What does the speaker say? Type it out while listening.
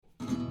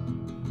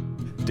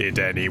Did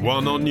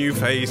anyone on New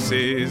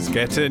Faces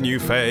get a new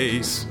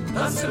face?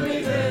 Answer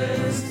me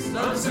this,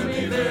 answer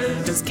me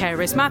this. Does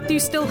Keris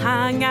Matthews still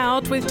hang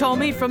out with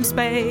Tommy from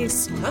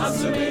space?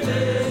 Answer me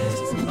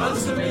this,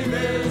 answer me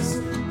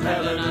this.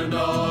 Helen and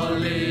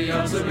Ollie,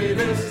 answer me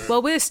this.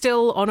 Well, we're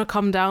still on a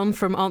come down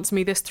from Answer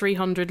Me This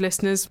 300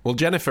 listeners. Well,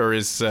 Jennifer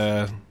is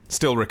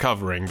still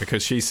recovering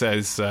because she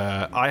says,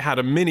 I had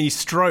a mini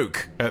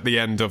stroke at the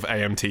end of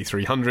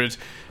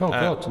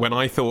AMT300 when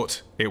I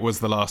thought it was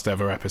the last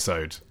ever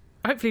episode.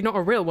 Hopefully not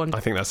a real one. I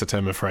think that's a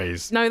term of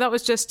phrase. No, that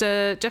was just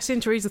Jessie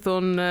and Teresa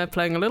Thorne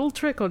playing a little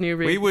trick on you,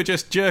 Reed. We were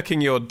just jerking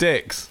your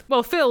dicks.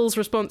 Well, Phil's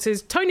response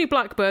is, Tony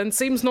Blackburn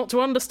seems not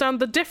to understand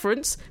the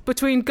difference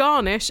between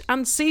garnish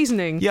and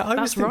seasoning. Yeah, I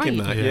was thinking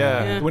that,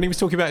 yeah. When he was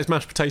talking about his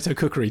mashed potato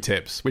cookery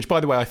tips, which, by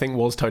the way, I think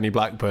was Tony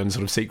Blackburn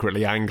sort of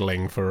secretly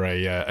angling for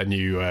a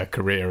new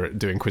career at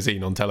doing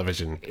cuisine on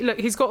television. Look,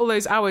 he's got all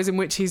those hours in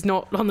which he's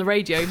not on the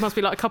radio. It must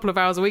be like a couple of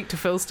hours a week to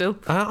Phil still.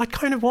 I'd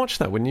kind of watch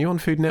that, wouldn't you, on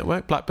Food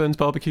Network? Blackburn's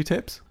barbecue tips?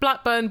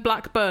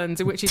 Black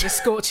burns, in which he just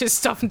scorches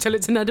stuff until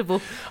it's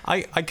inedible.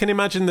 I can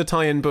imagine the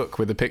tie-in book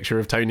with a picture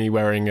of Tony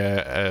wearing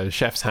a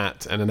chef's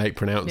hat and an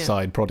apron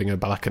outside prodding a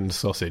blackened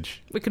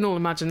sausage. We can all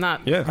imagine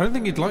that. Yeah. I don't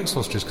think he'd like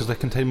sausages because they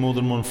contain more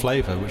than one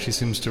flavour, which he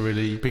seems to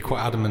really be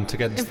quite adamant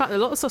against. In fact, a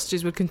lot of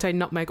sausages would contain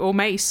nutmeg or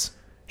mace.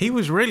 He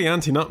was really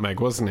anti-nutmeg,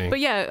 wasn't he? But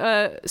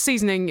yeah,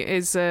 seasoning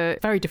is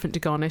very different to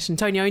garnish, and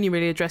Tony only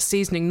really addressed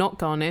seasoning, not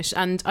garnish,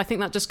 and I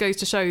think that just goes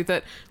to show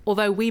that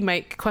although we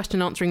make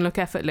question answering look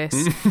effortless,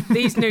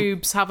 these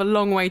noobs have a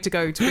long way to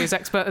go to be as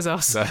expert as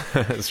us.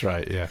 That's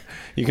right, yeah.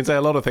 You can say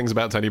a lot of things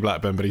about Tony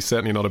Blackburn, but he's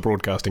certainly not a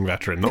broadcasting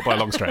veteran, not by a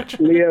long stretch.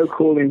 Leo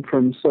calling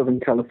from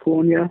Southern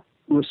California,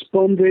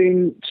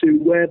 responding to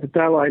where the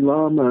Dalai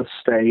Lama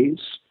stays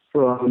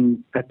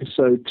from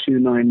episode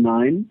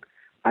 299,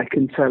 I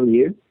can tell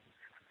you,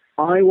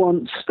 I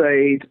once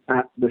stayed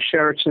at the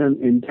Sheraton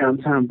in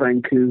downtown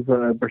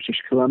Vancouver, British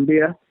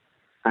Columbia,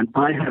 and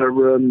I had a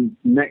room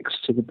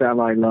next to the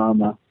Dalai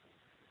Lama.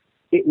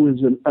 It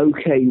was an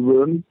okay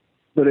room,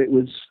 but it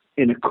was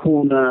in a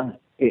corner.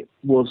 It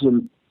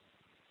wasn't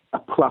a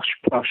plush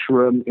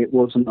room. It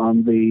wasn't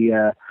on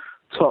the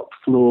top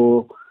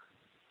floor.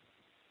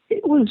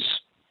 It was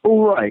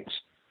all right.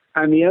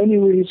 And the only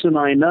reason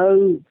I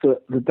know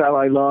that the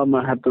Dalai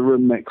Lama had the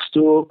room next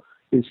door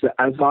is that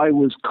as I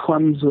was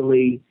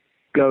clumsily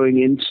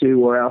going into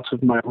or out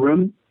of my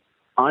room,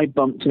 I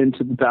bumped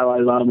into the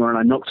Dalai Lama and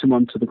I knocked him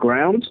onto the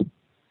ground,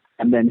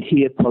 and then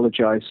he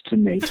apologised to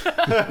me.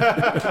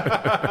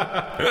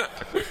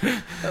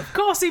 Of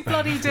course he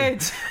bloody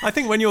did. I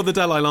think when you're the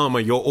Dalai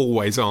Lama, you're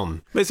always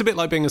on. It's a bit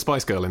like being a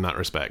Spice Girl in that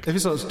respect. If he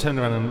sort of turned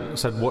around and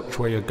said, "Watch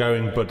where you're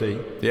going, buddy,"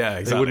 yeah,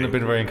 exactly. It wouldn't have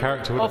been very in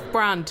character, would it?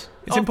 Off-brand.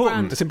 It's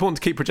important. It's important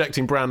to keep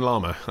projecting brand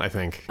Lama, I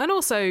think. And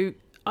also,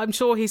 I'm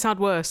sure he's had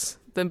worse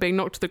than being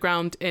knocked to the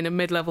ground in a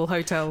mid-level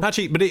hotel.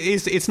 Actually, but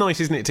it's nice,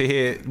 isn't it, to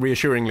hear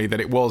reassuringly that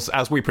it was,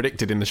 as we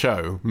predicted in the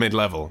show,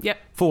 mid-level. Yep.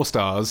 4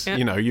 stars, yep.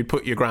 You know, you'd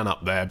put your gran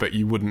up there, but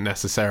you wouldn't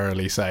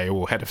necessarily say,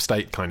 head of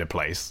state kind of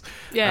place.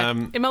 Yeah,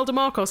 Imelda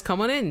Marcos,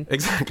 come on in.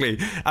 Exactly.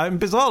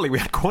 Bizarrely, we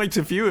had quite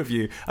a few of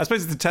you. I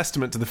suppose it's a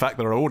testament to the fact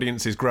that our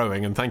audience is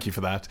growing, and thank you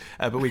for that.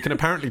 But we can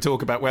apparently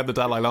talk about where the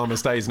Dalai Lama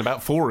stays, and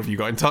about 4 of you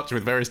got in touch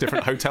with various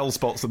different hotel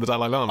spots of the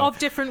Dalai Lama. Of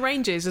different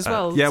ranges as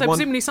well. Yeah, so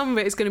presumably some of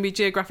it is going to be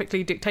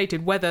geographically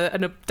dictated whether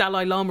a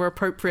Dalai Lama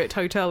appropriate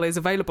hotel is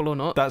available or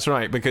not. That's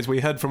right, because we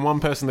heard from one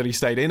person that he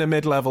stayed in a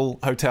mid-level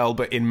hotel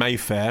but in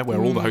Mayfair,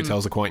 where all the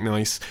hotels are quite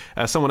nice.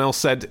 Someone else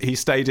said he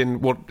stayed in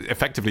what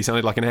effectively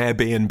sounded like an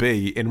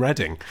Airbnb in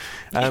Reading.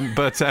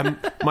 But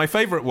my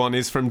favourite one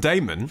is from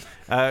Damon,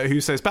 who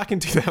says, back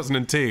in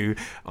 2002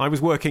 I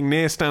was working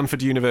near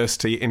Stanford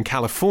University in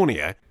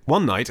California.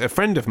 One night a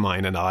friend of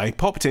mine and I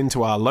popped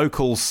into our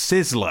local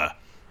Sizzler.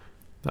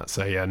 That's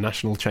a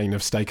national chain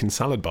of steak and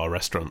salad bar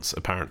restaurants,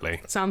 apparently.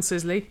 Sounds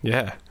sizzly.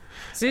 Yeah.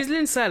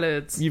 Sizzling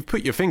salads. You've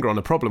put your finger on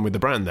a problem with the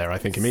brand there, I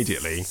think,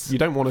 immediately. You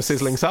don't want a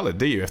sizzling salad,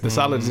 do you? If the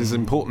salad is as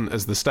important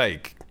as the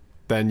steak,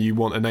 then you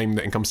want a name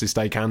that encompasses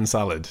steak and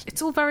salad.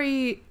 It's all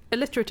very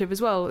alliterative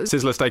as well.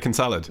 Sizzler, steak and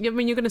salad. I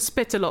mean, you're going to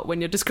spit a lot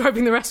when you're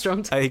describing the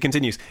restaurant. He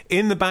continues,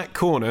 in the back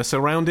corner,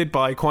 surrounded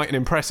by quite an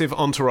impressive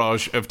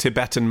entourage of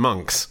Tibetan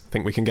monks, I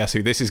think we can guess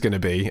who this is going to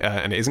be,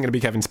 and it isn't going to be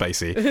Kevin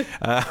Spacey,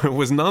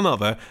 was none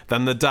other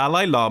than the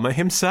Dalai Lama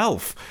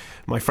himself.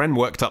 My friend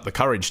worked up the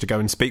courage to go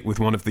and speak with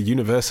one of the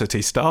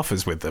university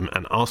staffers with them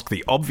and ask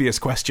the obvious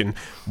question,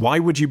 why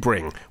would you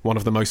bring one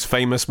of the most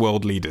famous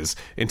world leaders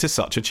into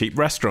such a cheap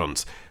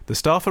restaurant? The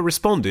staffer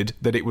responded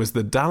that it was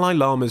the Dalai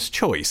Lama's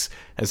choice,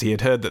 as he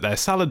had heard that their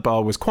salad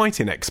bar was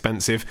quite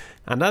inexpensive,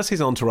 and as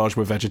his entourage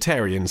were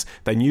vegetarians,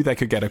 they knew they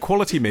could get a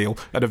quality meal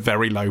at a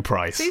very low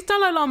price. See,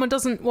 Dalai Lama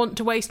doesn't want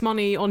to waste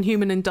money on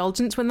human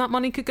indulgence when that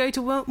money could go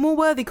to more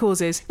worthy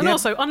causes. And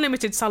also,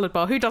 unlimited salad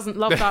bar. Who doesn't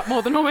love that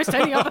more than almost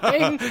any other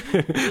thing?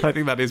 I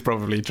think that is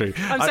probably true.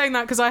 I'm saying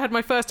that because I had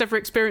my first ever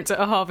experience at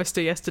a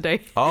Harvester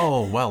yesterday.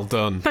 Oh, well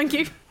done. Thank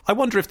you. I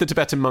wonder if the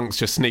Tibetan monks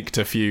just sneaked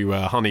a few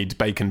honeyed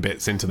bacon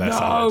bits into their No.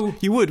 salad.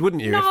 You would,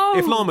 wouldn't you? No.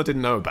 If Lama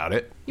didn't know about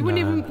it. You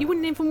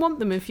wouldn't even want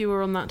them if you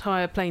were on that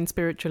higher plane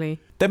spiritually.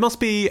 There must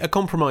be a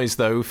compromise,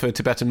 though, for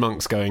Tibetan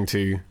monks going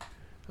to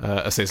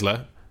a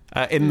sizzler.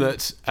 In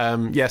that,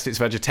 yes, it's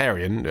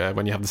vegetarian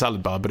when you have the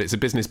salad bar, but it's a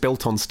business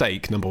built on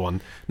steak, number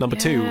one. Number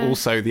two,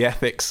 also the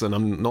ethics, and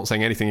I'm not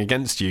saying anything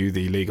against you,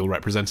 the legal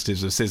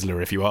representatives of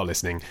Sizzler, if you are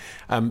listening,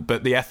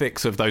 but the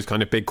ethics of those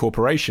kind of big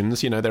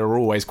corporations, there are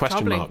always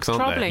question marks,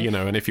 aren't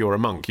there? And if you're a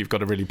monk, you've got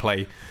to really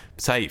play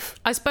safe.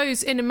 I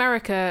suppose in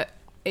America,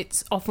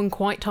 it's often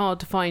quite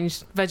hard to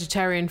find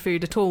vegetarian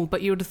food at all,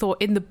 but you would have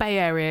thought in the Bay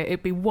Area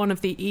it'd be one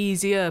of the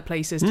easier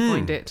places to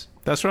find it.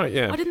 That's right,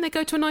 yeah. Why didn't they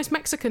go to a nice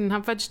Mexican and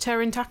have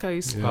vegetarian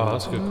tacos? Yeah. Oh,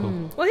 that's a good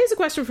call. Well, here's a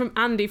question from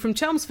Andy from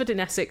Chelmsford in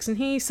Essex, and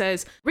he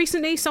says,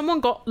 recently someone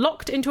got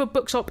locked into a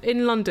bookshop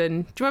in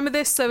London. Do you remember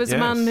this? There was a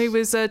man who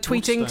was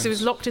tweeting because he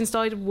was locked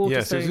inside of Waterstones.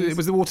 Yes, it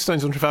was the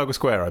Waterstones on Trafalgar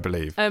Square, I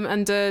believe.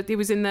 And he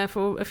was in there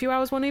for a few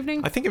hours one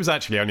evening. I think it was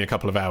actually only a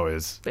couple of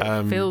hours. But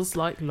it feels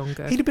like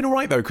longer. He'd have been all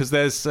right, though, because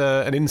there's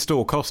an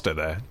in-store Costa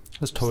there.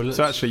 There's toilets.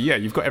 So actually, yeah,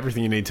 you've got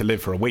everything you need to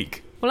live for a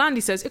week. Well,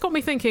 Andy says, it got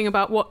me thinking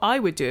about what I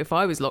would do if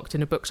I was locked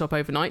in a bookshop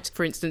overnight.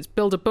 For instance,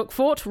 build a book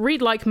fort,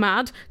 read like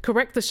mad,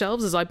 correct the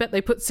shelves as I bet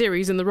they put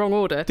series in the wrong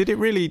order. Did it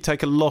really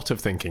take a lot of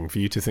thinking for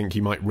you to think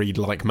you might read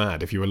like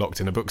mad if you were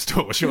locked in a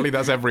bookstore? Surely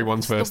that's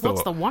everyone's first thought.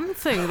 What's the one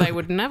thing they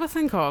would never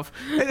think of?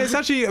 It's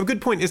actually a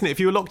good point, isn't it? If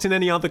you were locked in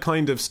any other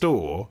kind of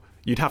store,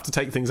 you'd have to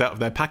take things out of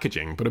their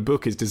packaging, but a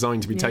book is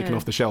designed to be taken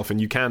off the shelf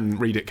and you can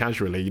read it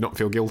casually. You not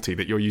feel guilty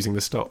that you're using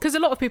the stock. Because a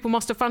lot of people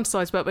must have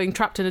fantasised about being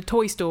trapped in a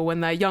toy store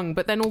when they're young,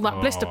 but then all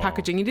that blister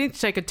packaging, you need to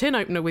take a tin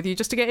opener with you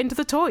just to get into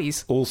the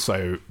toys.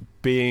 Also,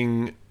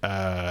 being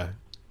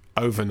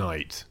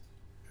overnight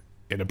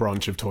in a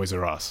branch of Toys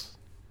R Us,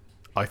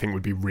 I think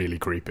would be really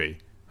creepy.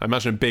 I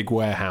imagine a big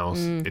warehouse,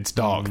 it's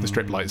dark, the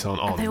strip lights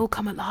aren't on. And they all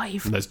come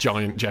alive. And there's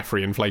giant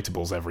Jeffrey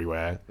inflatables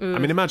everywhere. I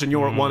mean, imagine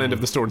you're at one end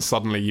of the store and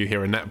suddenly you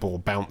hear a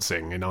netball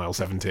bouncing in aisle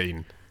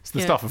 17. It's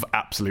the stuff of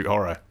absolute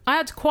horror. I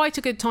had quite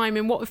a good time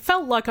in what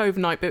felt like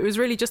overnight, but it was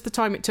really just the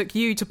time it took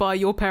you to buy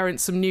your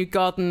parents some new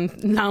garden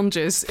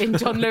loungers in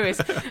John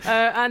Lewis.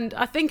 And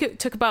I think it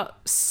took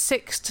about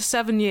 6 to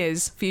 7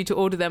 years for you to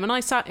order them. And I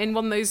sat in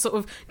one of those sort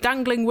of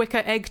dangling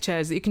wicker egg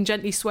chairs that you can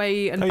gently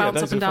sway and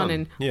bounce up and down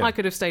in. Yeah. I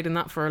could have stayed in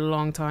that for a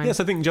long time. Yes,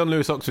 I think John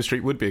Lewis Oxford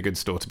Street would be a good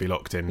store to be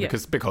locked in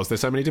because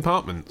there's so many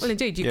departments. Well,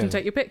 indeed, you can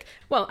take your pick.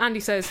 Well, Andy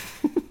says,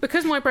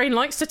 because my brain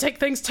likes to take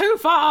things too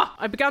far,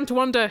 I began to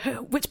wonder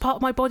which part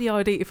of my body I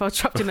would eat if I was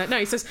trapped in there. No,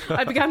 he says,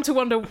 I began to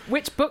wonder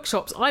which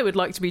bookshops I would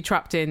like to be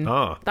trapped in.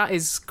 That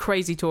is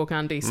crazy talk,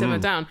 Andy. Simmer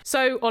down.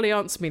 So, Ollie,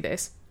 answer me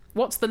this.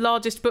 What's the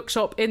largest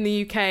bookshop in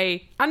the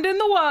UK and in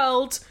the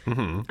world?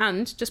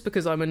 And, just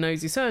because I'm a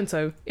nosy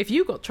so-and-so, if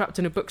you got trapped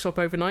in a bookshop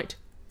overnight,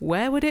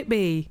 where would it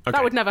be? Okay.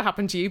 That would never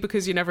happen to you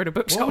because you're never in a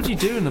bookshop. What would you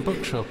do in a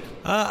bookshop?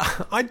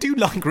 I do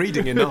like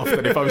reading enough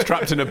that if I was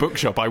trapped in a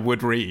bookshop, I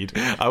would read.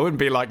 I wouldn't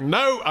be like,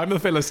 no, I'm a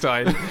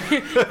Philistine.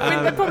 I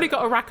mean, they've probably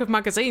got a rack of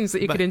magazines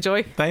that you could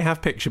enjoy. They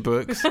have picture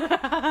books.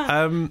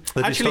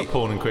 They do stop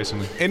porn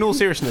increasingly. In all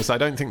seriousness, I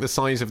don't think the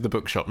size of the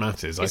bookshop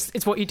matters.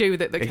 It's what you do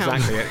with it that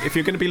counts. Exactly. If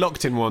you're going to be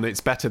locked in one,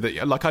 it's better that...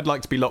 I'd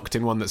like to be locked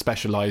in one that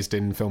specialised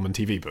in film and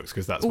TV books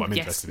because that's what I'm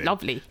interested in.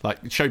 Lovely.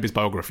 Like showbiz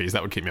biographies,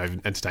 that would keep me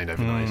entertained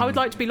overnight. I would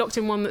like to be locked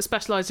in one that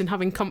specialised in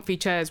having comfy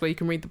chairs where you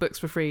can read the books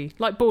for free,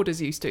 like Borders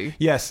used to.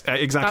 Yes,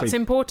 exactly. That's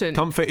important.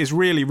 Comfort is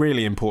really,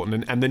 really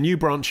important. And the new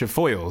branch of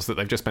Foyles that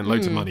they've just spent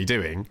loads of money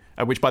doing,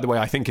 which, by the way,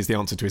 I think is the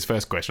answer to his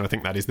first question. I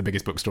think that is the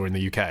biggest bookstore in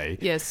the UK.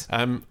 Yes.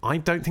 I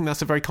don't think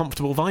that's a very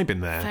comfortable vibe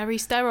in there. Very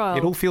sterile.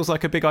 It all feels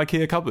like a big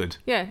IKEA cupboard.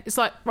 Yeah, it's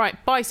like,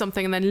 right, buy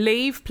something and then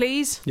leave,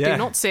 please. Yeah, do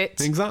not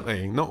sit.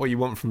 Exactly. Not what you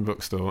want from a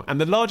bookstore.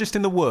 And the largest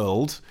in the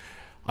world...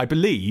 I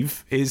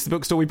believe, is the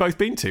bookstore we've both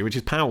been to, which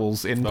is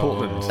Powell's in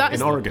Portland,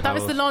 in Oregon. That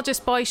is the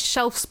largest by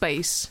shelf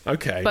space.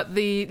 Okay. But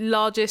the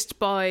largest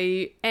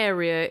by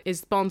area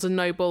is Barnes &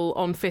 Noble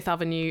on 5th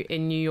Avenue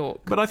in New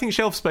York. But I think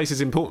shelf space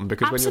is important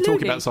because when you're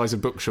talking about size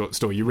of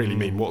bookstore, you really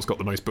mean what's got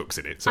the most books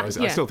in it. So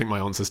I still think my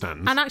answer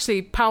stands. And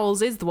actually,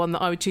 Powell's is the one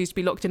that I would choose to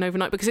be locked in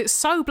overnight because it's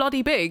so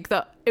bloody big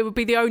that it would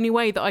be the only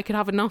way that I could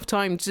have enough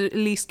time to at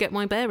least get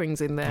my bearings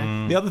in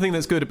there. The other thing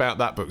that's good about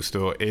that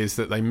bookstore is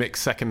that they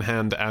mix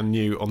second-hand and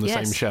new on the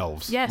same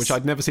shelves, which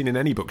I'd never seen in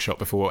any bookshop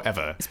before,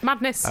 ever. It's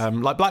madness.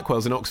 Like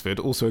Blackwell's in Oxford,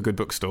 also a good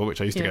bookstore, which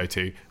I used to go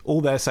to.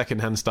 All their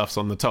second-hand stuff's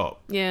on the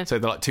top. Yeah. So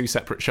they're like two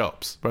separate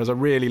shops. Whereas I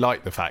really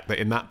like the fact that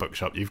in that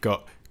bookshop you've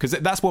got... Because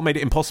that's what made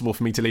it impossible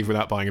for me to leave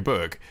without buying a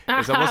book.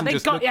 I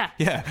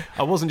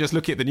wasn't just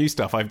looking at the new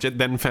stuff. I've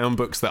then found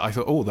books that I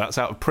thought, oh, that's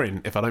out of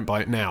print. If I don't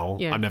buy it now,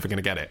 I'm never going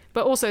to get it.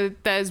 But also,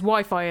 there's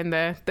Wi-Fi in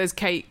there. There's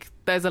cake.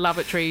 There's a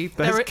lavatory.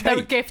 There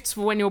are gifts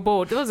for when you're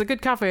bored. There's a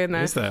good cafe in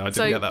there. Is there? I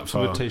didn't get that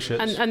far. With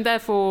t-shirts. And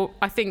therefore,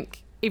 I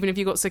think... even if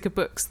you got sick of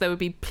books, there would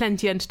be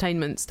plenty of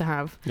entertainments to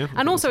have. Yeah,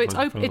 and also,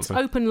 it's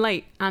open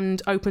late and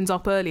opens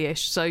up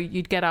early-ish, so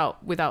you'd get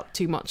out without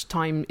too much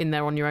time in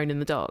there on your own in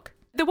the dark.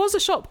 There was a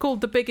shop called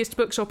The Biggest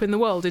Bookshop in the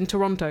World in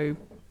Toronto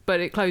but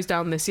it closed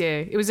down this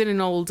year. It was in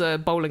an old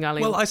bowling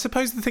alley. Well, I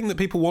suppose the thing that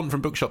people want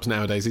from bookshops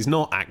nowadays is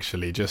not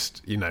actually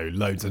just,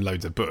 loads and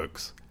loads of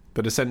books,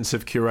 but a sense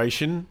of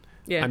curation.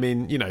 Yeah. I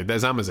mean,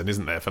 there's Amazon,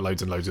 isn't there, for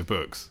loads and loads of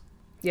books?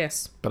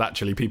 Yes. But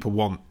actually people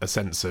want a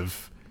sense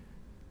of,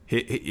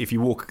 if you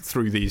walk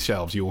through these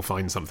shelves, you will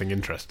find something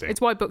interesting.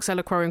 It's why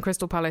Bookseller Crow in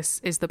Crystal Palace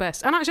is the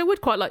best. And actually, I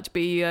would quite like to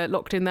be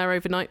locked in there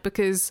overnight,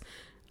 because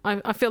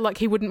I feel like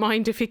he wouldn't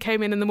mind if he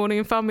came in the morning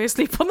and found me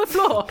asleep on the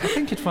floor. I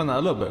think you'd find that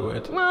a little bit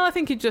weird. Well, I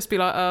think he'd just be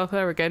like, oh,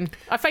 there again.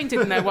 I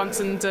fainted in there once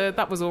and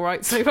that was all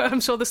right, so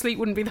I'm sure the sleep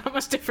wouldn't be that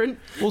much different.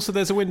 Also,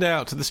 there's a window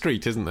out to the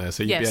street, isn't there?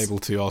 So you'd be able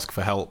to ask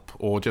for help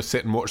or just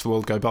sit and watch the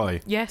world go by.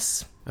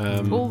 Yes.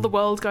 All the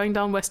world going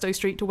down Westow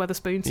Street to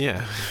Wetherspoons.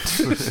 Yeah.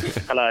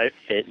 Hello,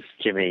 it's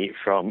Jimmy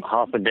from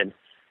Harpenden.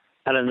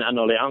 Helen and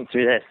Ollie, answer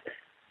me this.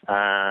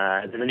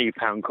 There's a new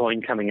pound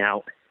coin coming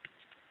out.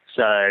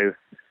 So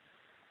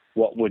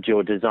what would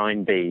your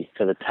design be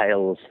for the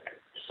tails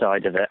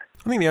side of it?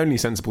 I think the only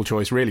sensible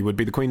choice really would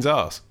be the Queen's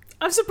arse.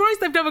 I'm surprised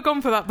they've never gone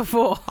for that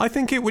before. I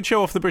think it would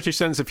show off the British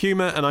sense of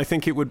humour, and I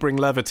think it would bring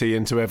levity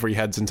into every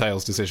heads and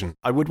tails decision.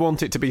 I would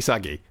want it to be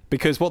saggy,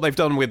 because what they've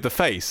done with the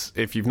face,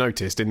 if you've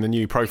noticed, in the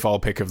new profile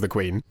pic of the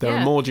Queen, there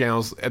are more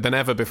jowls than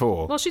ever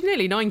before. Well, she's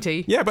nearly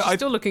 90. Yeah, but she's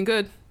still looking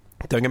good.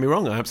 Don't get me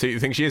wrong, I absolutely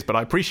think she is, but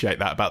I appreciate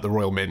that about the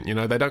Royal Mint.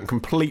 They don't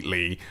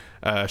completely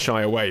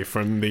shy away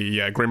from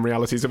the grim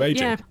realities of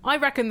aging. Yeah, I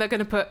reckon they're going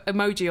to put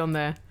emoji on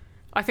there.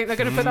 I think they're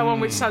going to put that one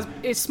which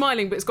it's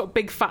smiling, but it's got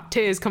big fat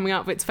tears coming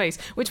out of its face.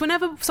 Which,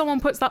 whenever someone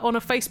puts that on a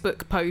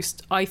Facebook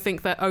post, I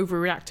think they're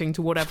overreacting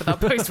to whatever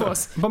that post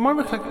was. But my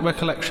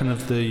recollection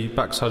of the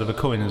backside of a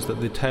coin is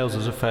that the tails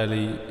is a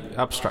fairly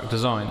abstract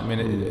design. I mean,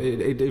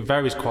 it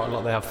varies quite a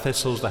lot. They have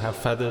thistles, they have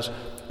feathers.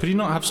 Could you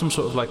not have some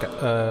sort of like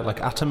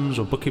atoms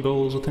or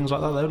buckyballs or things like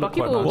that? They would look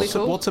quite nice.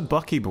 What's a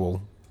buckyball?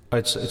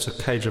 It's a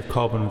cage of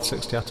carbon with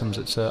 60 atoms.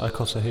 It's a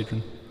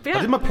icosahedron. Yeah.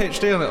 I did my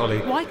PhD on it, Ollie.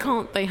 Why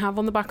can't they have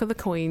on the back of the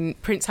coin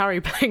Prince Harry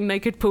playing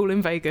naked pool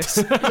in Vegas?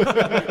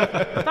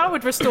 That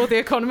would restore the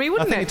economy,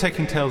 wouldn't I think it? you're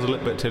taking tails a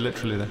little bit too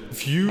literally there.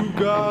 If you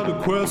got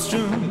a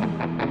question,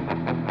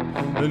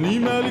 then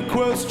email your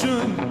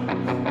question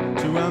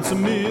to answer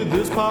me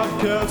this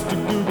podcast to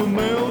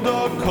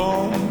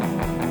googlemail.com.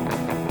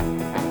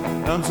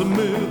 Answer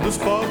me this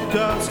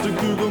podcast to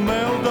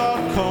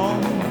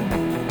googlemail.com.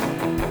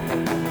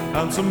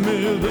 Answer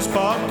me this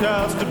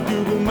podcast at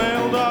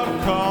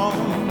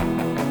googlemail.com.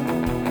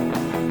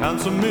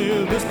 Answer me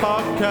this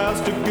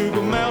podcast at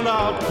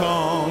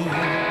googlemail.com.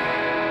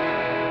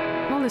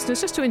 Well,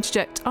 listeners, just to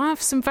interject, I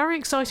have some very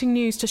exciting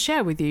news to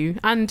share with you.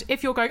 And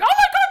if you're going, oh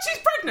my God, she's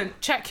pregnant,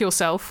 check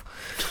yourself.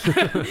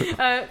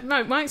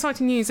 No, my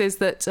exciting news is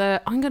that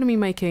I'm going to be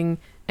making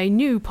a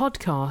new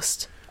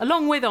podcast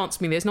along with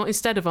Answer Me This, not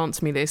instead of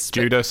Answer Me This.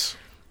 Judas.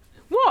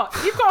 What?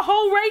 You've got a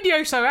whole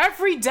radio show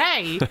every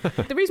day.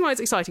 The reason why it's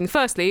exciting,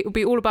 firstly, it will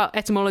be all about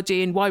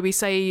etymology and why we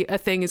say a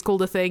thing is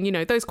called a thing.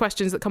 Those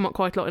questions that come up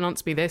quite a lot in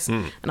Answer Me This.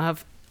 And I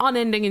have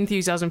unending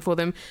enthusiasm for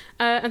them.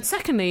 And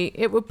secondly,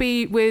 it would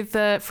be with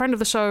a friend of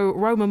the show,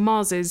 Roman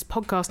Mars's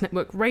podcast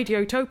network,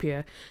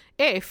 Radiotopia.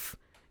 If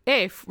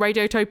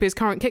Radiotopia's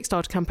current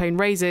Kickstarter campaign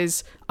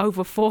raises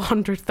over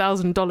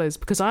 $400,000,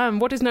 because I am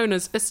what is known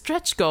as a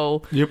stretch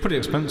goal. You're pretty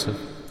expensive.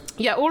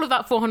 Yeah, all of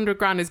that 400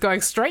 grand is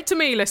going straight to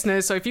me,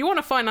 listeners. So if you want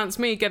to finance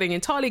me getting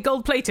entirely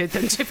gold-plated,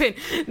 then chip in.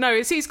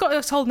 No, he's got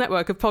this whole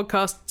network of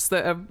podcasts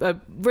that are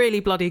really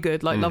bloody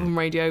good, like Love and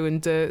Radio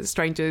and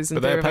Strangers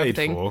and But they're paid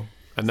Everything. for,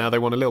 and now they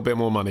want a little bit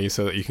more money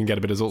so that you can get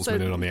a bit of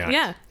Zaltzman in on the act.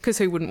 Yeah, because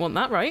who wouldn't want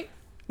that, right?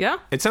 Yeah?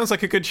 It sounds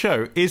like a good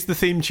show. Is the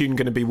theme tune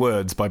going to be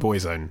Words by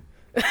Boyzone?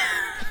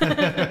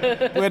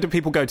 Where do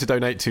people go to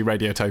donate to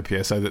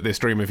Radiotopia so that this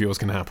dream of yours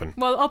can happen?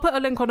 Well, I'll put a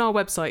link on our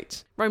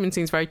website. Roman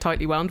seems very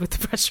tightly wound with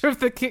the pressure of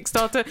the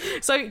Kickstarter.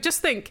 So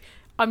just think,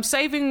 I'm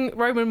saving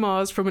Roman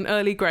Mars from an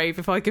early grave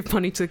if I give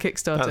money to the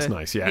Kickstarter. That's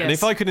nice, yeah. Yes. And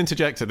if I could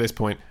interject at this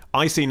point,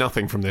 I see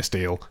nothing from this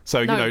deal.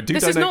 So, No, do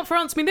this donate. is not for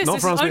Answer Me This. Not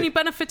This for is Answer Me- only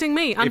benefiting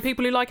me and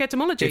people who like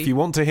etymology. If you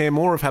want to hear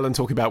more of Helen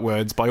talking about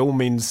words, by all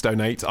means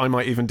donate. I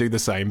might even do the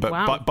same. But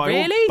Wow. by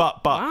Really?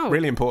 but Wow.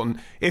 really important,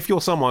 if you're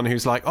someone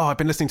who's like, oh, I've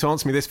been listening to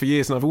Answer Me This for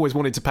years and I've always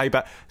wanted to pay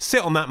back,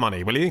 sit on that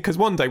money, will you? Because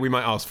one day we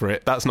might ask for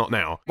it. That's not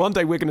now. One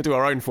day we're going to do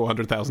our own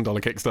 $400,000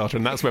 Kickstarter,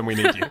 and that's when we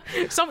need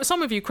you.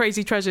 Some of you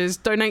crazy treasures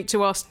donate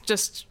to us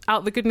just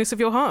out the goodness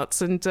of your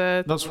hearts, and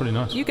That's really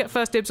nice. you get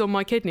first dibs on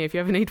my kidney if you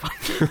ever need one.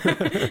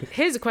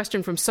 Here's a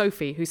question from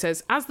Sophie, who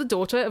says, as the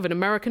daughter of an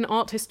American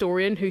art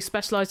historian who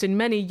specialised in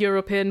many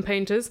European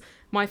painters,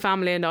 my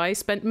family and I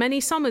spent many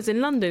summers in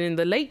London in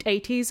the late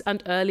 80s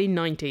and early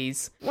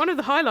 90s. One of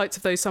the highlights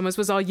of those summers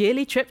was our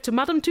yearly trip to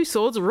Madame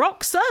Tussauds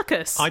Rock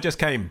Circus. I just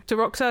came. To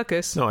Rock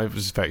Circus. No, I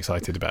was very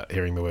excited about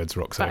hearing the words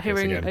Rock Circus About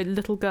hearing again. a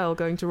little girl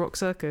going to Rock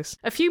Circus.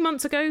 A few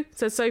months ago,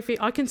 says Sophie,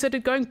 I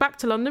considered going back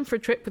to London for a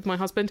trip with my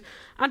husband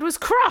and was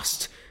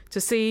crushed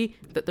to see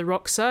that the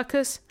Rock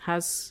Circus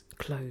has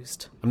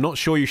closed. I'm not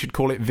sure you should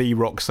call it the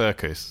Rock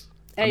Circus.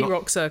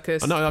 Rock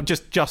Circus. No, I'm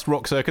just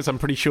Rock Circus. I'm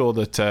pretty sure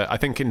that I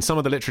think in some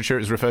of the literature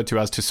it is referred to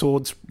as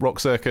Tussauds Rock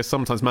Circus,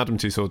 sometimes Madame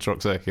Tussauds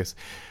Rock Circus.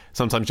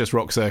 sometimes just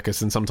Rock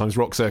Circus and sometimes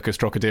Rock Circus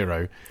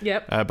Trocadero.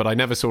 Yep. But I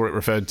never saw it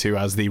referred to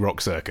as the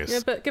Rock Circus. Yeah,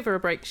 but give her a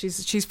break.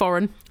 She's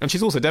foreign. And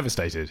she's also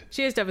devastated.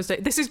 She is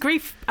devastated. This is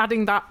grief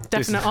adding that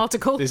definite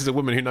article. This is a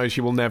woman who knows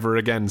she will never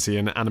again see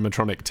an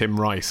animatronic Tim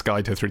Rice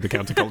guide her through the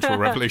countercultural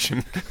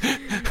revolution.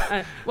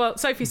 Well,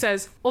 Sophie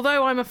says,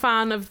 although I'm a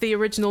fan of the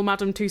original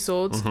Madame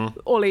Tussauds,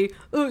 Ollie,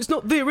 it's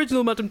not the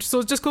original Madame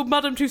Tussauds, just called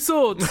Madame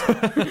Tussauds,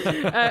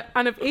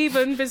 and have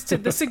even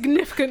visited the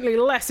significantly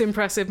less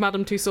impressive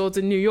Madame Tussauds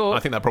in New York. I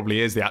think that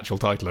probably is the actual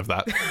title of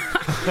that.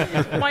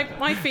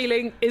 My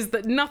feeling is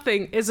that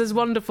nothing is as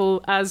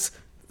wonderful as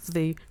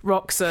the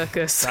Rock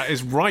Circus. That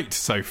is right,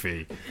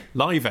 Sophie.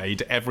 Live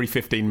Aid every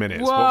 15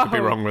 minutes. Whoa. What could be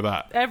wrong with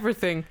that?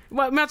 Everything.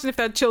 Well, imagine if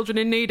they had children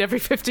in need every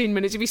 15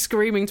 minutes. You'd be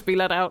screaming to be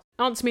let out.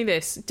 Answer me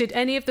this. Did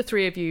any of the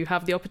three of you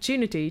have the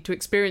opportunity to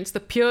experience the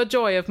pure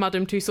joy of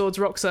Madame Tussauds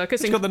Rock Circus?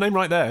 She's got the name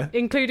right there.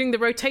 Including the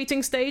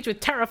rotating stage with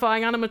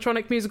terrifying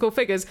animatronic musical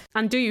figures.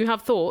 And do you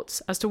have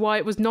thoughts as to why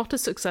it was not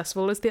as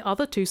successful as the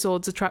other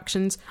Tussauds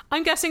attractions?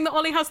 I'm guessing that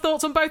Ollie has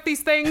thoughts on both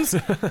these things.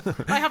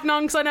 I have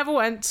none because I never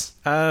went.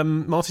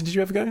 Martin, did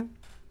you ever go?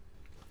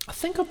 I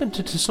think I've been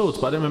to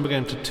Tussauds, but I don't remember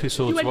going to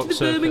Tussauds You went Rock to the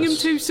Circus. Birmingham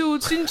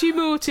Tussauds, didn't you,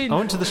 Martin? I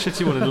went to the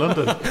shitty one in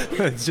London.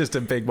 It's just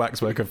a big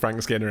waxwork of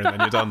Frank Skinner and then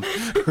you're done.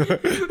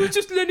 It's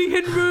just Lenny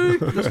Henry.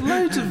 There's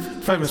loads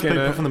of famous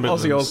people from the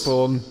Midlands. Ozzy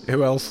Osbourne.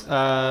 Who else?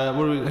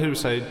 Who do we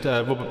say?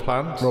 Robert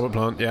Plant. Robert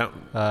Plant, yeah.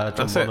 John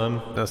That's Bonham.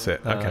 it. That's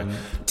it. Okay.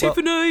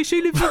 Tiffany,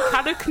 she lives in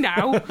Cannock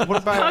now.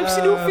 What about Close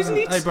enough, isn't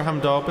it?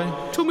 Abraham Darby?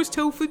 Thomas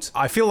Telford.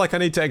 I feel like I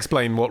need to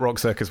explain what Rock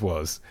Circus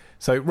was.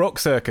 So Rock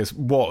Circus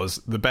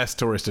was the best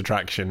tourist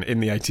attraction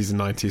in the 80s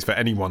and 90s for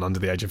anyone under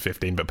the age of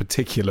 15, but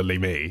particularly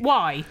me.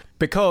 Why?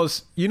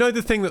 Because you know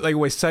the thing that they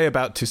always say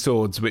about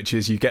Tussauds, which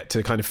is you get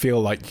to kind of feel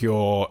like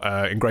you're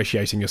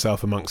ingratiating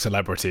yourself amongst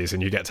celebrities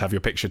and you get to have your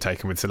picture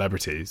taken with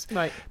celebrities.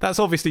 Right. That's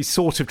obviously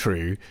sort of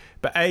true,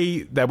 but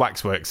A, they're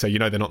waxworks, so you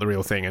know they're not the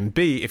real thing, and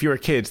B, if you're a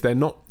kid,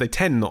 they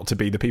tend not to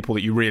be the people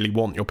that you really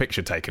want your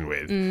picture taken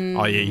with,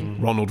 i.e.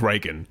 Ronald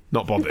Reagan,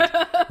 not bothered,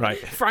 right?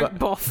 Frank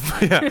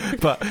Boff. Yeah,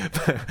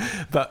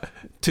 but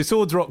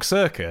Tussauds Rock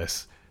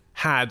Circus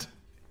had,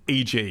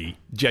 e.g.,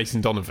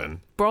 Jason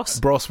Donovan.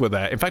 Bros were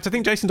there. In fact, I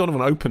think Jason Donovan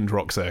opened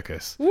Rock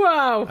Circus.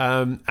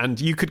 Wow.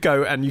 And you could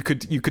go and you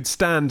could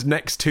stand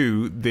next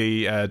to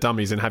the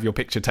dummies and have your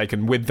picture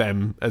taken with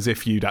them as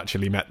if you'd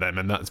actually met them,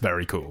 and that's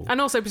very cool. And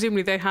also,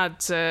 presumably, they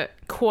had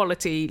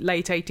quality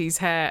late 80s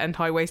hair and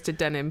high-waisted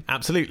denim.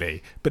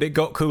 Absolutely. But it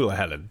got cooler,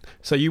 Helen.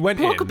 So you went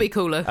in... What could be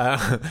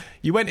cooler?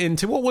 You went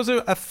into what was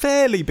a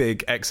fairly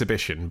big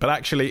exhibition, but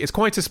actually it's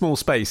quite a small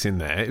space in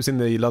there. It was in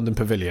the London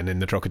Pavilion in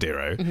the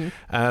Trocadero.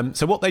 Mm-hmm.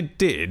 So what they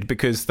did,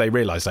 because they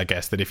realised, I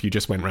guess, that if you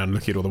just went around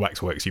looking at all the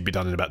waxworks, you'd be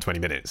done in about 20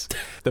 minutes.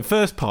 The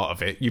first part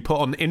of it, you put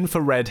on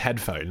infrared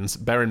headphones.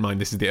 Bear in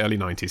mind, this is the early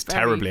 90s.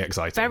 Terribly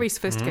exciting. Very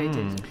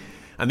sophisticated.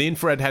 And the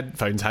infrared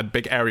headphones had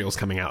big aerials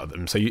coming out of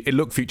them, so it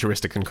looked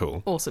futuristic and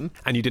cool. Awesome.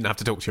 And you didn't have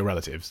to talk to your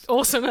relatives.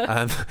 Awesome.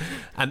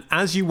 And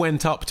as you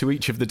went up to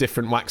each of the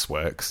different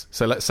waxworks,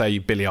 so let's say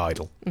Billy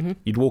Idol,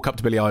 you'd walk up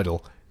to Billy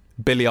Idol.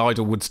 Billy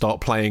Idol would start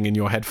playing in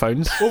your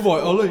headphones. All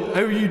right, Ollie,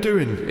 how are you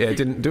doing? Yeah,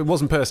 it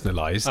wasn't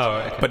personalised.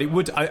 Oh, okay. But it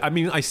would. I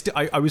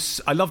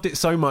loved it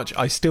so much.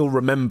 I still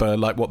remember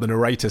like what the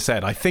narrator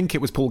said. I think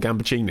it was Paul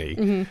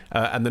Gambaccini,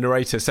 and the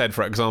narrator said,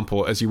 for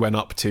example, as you went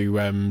up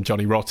to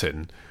Johnny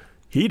Rotten,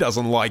 he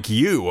doesn't like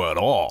you at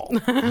all.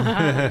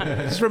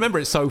 Just remember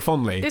it so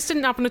fondly. This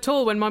didn't happen at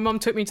all when my mum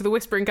took me to the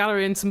Whispering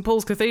Gallery in St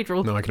Paul's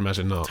Cathedral. No, I can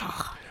imagine not.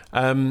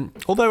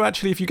 Although,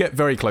 actually, if you get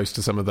very close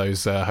to some of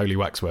those holy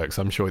waxworks,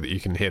 I'm sure that you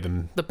can hear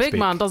them The big speak.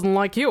 man doesn't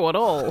like you at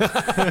all.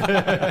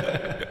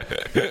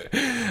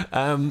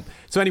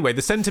 So anyway,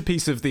 the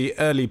centrepiece of the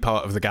early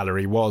part of the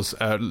gallery was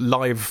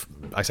live,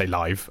 I say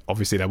live,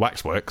 obviously they're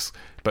waxworks,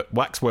 but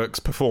waxworks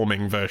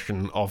performing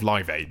version of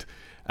Live Aid.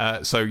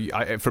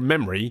 From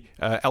memory,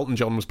 Elton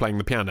John was playing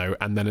the piano,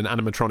 and then an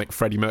animatronic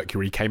Freddie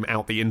Mercury came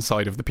out the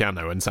inside of the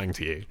piano and sang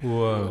to you.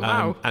 Whoa!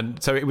 Wow!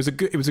 And so it was a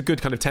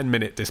good kind of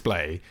 10-minute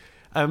display.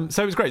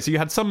 So it was great. So you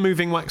had some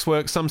moving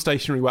waxworks, some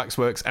stationary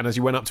waxworks, and as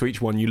you went up to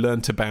each one, you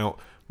learnt about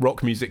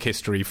rock music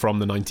history from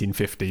the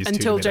 1950s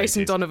until to the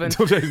Jason mid-80s. Donovan.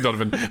 Until Jason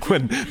Donovan,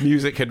 when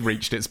music had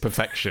reached its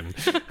perfection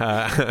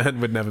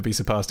and would never be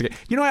surpassed again.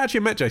 You know, I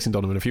actually met Jason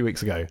Donovan a few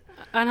weeks ago.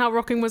 And how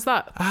rocking was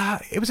that?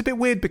 It was a bit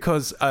weird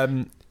because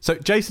so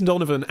Jason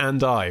Donovan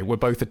and I were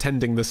both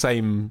attending the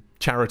same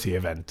charity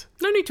event.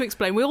 No need to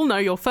explain. We all know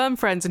you're firm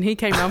friends, and he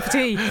came round for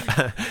tea.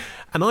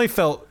 And I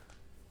felt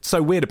so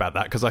weird about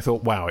that because I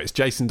thought, wow, it's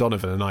Jason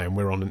Donovan and I, and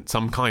we're on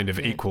some kind of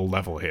equal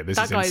level here. This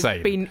is insane. That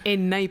guy's been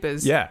in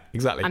Neighbours. Yeah,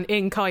 exactly. And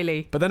in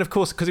Kylie. But then, of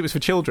course, because it was for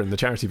children, the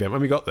charity event,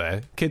 when we got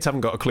there, kids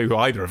haven't got a clue who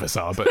either of us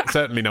are, but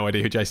certainly no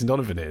idea who Jason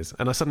Donovan is.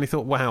 And I suddenly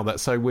thought, wow,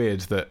 that's so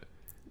weird that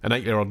an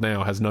 8-year-old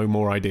now has no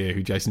more idea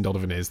who Jason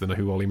Donovan is than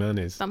who Ollie Mann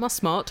is. That must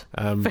smart.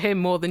 For him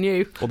more than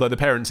you. Although the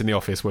parents in the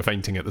office were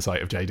fainting at the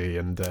sight of JD,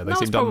 and they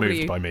seemed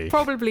unmoved by me.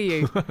 Probably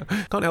you.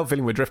 Can't help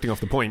feeling we're drifting off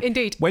the point.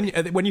 Indeed.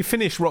 When you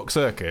finish Rock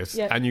Circus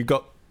and you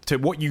got to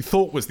what you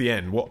thought was the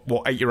end, what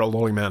 8-year-old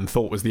Ollie Mann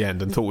thought was the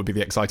end and thought would be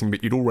the exciting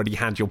bit. You'd already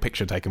had your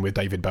picture taken with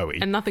David Bowie.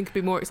 And nothing could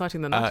be more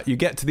exciting than that. You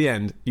get to the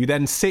end, you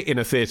then sit in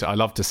a theatre. I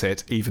love to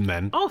sit, even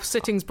then. Oh,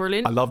 sitting's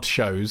brilliant. I loved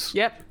shows.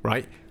 Yep.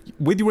 Right?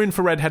 With your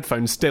infrared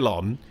headphones still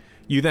on,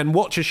 you then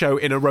watch a show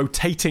in a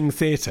rotating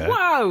theatre.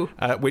 Wow!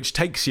 Which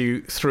takes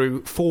you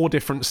through 4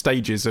 different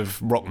stages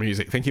of rock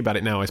music. Thinking about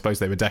it now, I suppose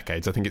they were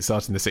decades. I think it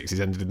started in the 60s,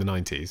 ended in the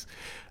 90s.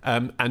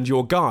 And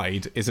your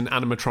guide is an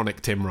animatronic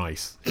Tim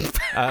Rice.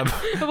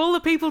 Of all the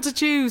people to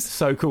choose.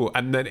 So cool.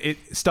 And then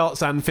it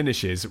starts and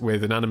finishes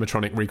with an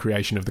animatronic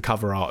recreation of the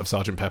cover art of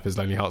Sgt. Pepper's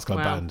Lonely Hearts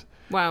Club Band.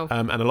 Wow.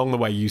 And along the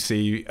way, you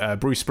see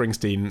Bruce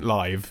Springsteen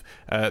live,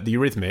 the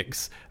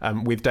Eurythmics,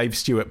 with Dave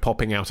Stewart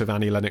popping out of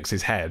Annie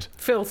Lennox's head.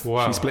 Filth.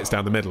 Wow. She splits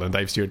down the middle and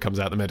Dave Stewart comes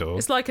out the middle.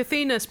 It's like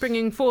Athena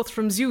springing forth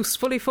from Zeus,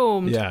 fully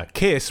formed. Yeah.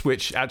 Kiss,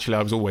 which actually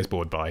I was always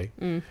bored by.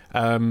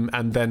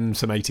 And then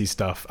some 80s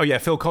stuff. Oh, yeah,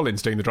 Phil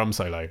Collins doing the drum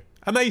solo.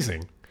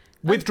 Amazing.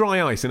 With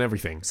dry ice and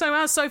everything. So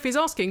as Sophie's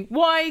asking,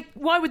 why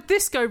would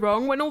this go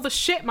wrong when all the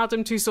shit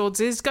Madame Tussauds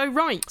is go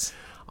right?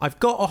 I've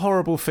got a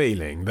horrible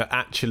feeling that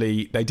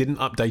actually they didn't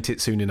update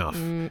it soon enough.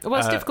 Well,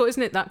 it's difficult,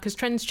 isn't it, that? Because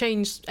trends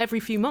change every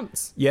few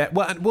months. Yeah,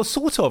 well,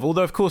 sort of.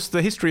 Although, of course,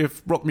 the history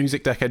of rock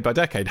music decade by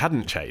decade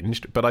hadn't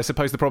changed. But I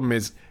suppose the problem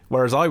is,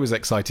 whereas I was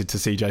excited to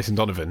see Jason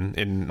Donovan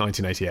in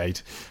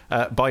 1988,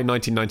 by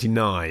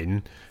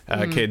 1999,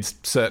 kids,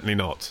 certainly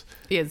not.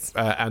 Yes.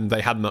 And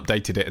they hadn't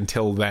updated it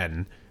until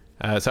then.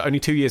 So only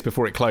 2 years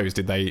before it closed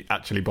did they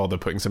actually bother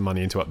putting some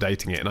money into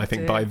updating it. And I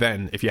think by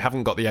then, if you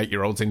haven't got the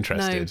 8-year-olds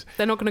interested... No,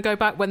 they're not going to go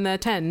back when they're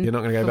 10. You're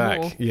not going to go back.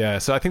 More. Yeah,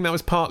 so I think that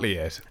was partly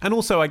it. And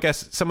also, I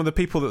guess, some of the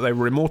people that they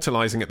were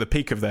immortalising at the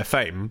peak of their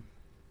fame,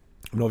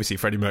 and obviously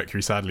Freddie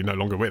Mercury sadly no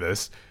longer with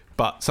us,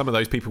 but some of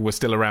those people were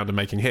still around and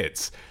making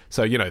hits.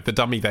 So, you know, the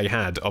dummy they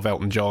had of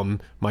Elton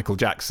John, Michael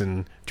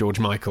Jackson, George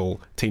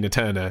Michael, Tina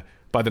Turner,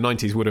 by the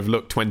 90s would have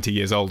looked 20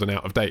 years old and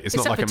out of date. It's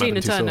Except not like for a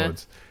Madame Tina Turner.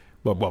 Tussauds.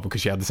 Well, because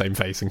she had the same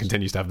face and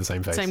continues to have the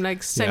same face. Same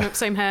legs,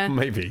 same hair.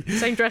 Maybe.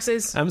 Same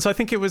dresses. So I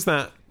think it was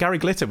that. Gary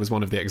Glitter was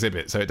one of the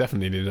exhibits, so it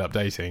definitely needed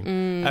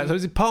updating. So it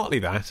was partly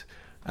that.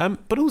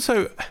 But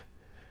also,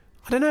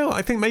 I don't know,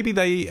 I think maybe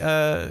they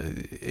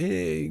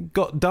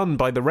got done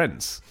by the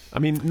rents. I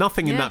mean,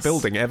 nothing in that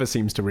building ever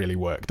seems to really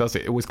work, does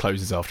it? It always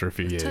closes after a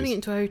few years. Turning it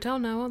into a hotel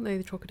now, aren't they,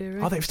 the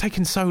Trocadero? Oh, they've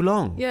taken so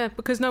long. Yeah,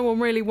 because no one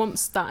really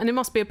wants that, and it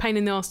must be a pain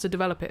in the arse to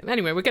develop it.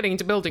 Anyway, we're getting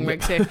into building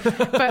rigs here.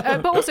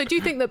 But also, do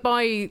you think that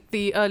by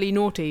the early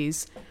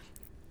noughties,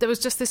 there was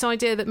just this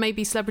idea that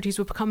maybe celebrities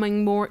were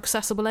becoming more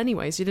accessible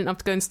anyways? You didn't have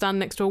to go and stand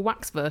next to a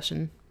wax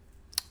version.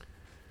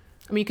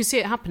 I mean, you could see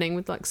it happening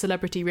with like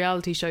celebrity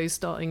reality shows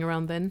starting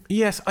around then.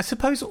 Yes, I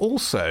suppose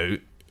also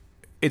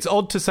it's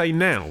odd to say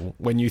now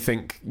when you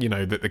think, you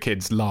know, that the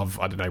kids love,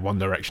 I don't know, One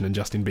Direction and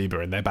Justin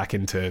Bieber and they're back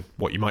into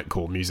what you might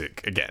call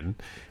music again.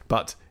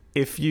 But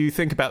if you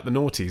think about the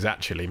noughties,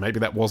 actually,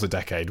 maybe that was a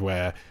decade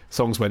where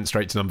songs went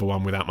straight to number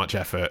one without much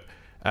effort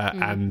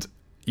and,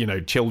 you know,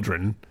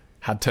 children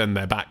had turned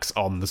their backs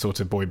on the sort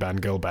of boy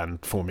band, girl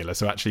band formula.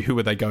 So actually, who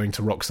were they going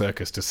to Rock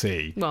Circus to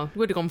see? Well, you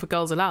would have gone for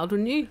Girls Aloud,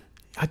 wouldn't you?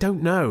 I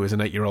don't know, as an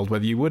 8-year-old,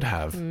 whether you would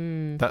have.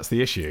 That's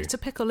the issue. It's a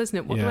pickle, isn't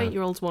it? What do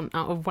 8-year-olds want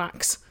out of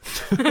wax?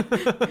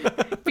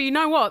 But you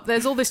know what?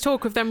 There's all this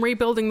talk of them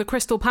rebuilding the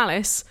Crystal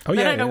Palace. They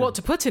don't know what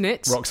to put in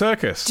it. Rock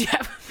Circus.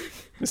 Yeah.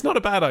 It's not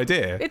a bad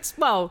idea. It's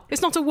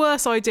not a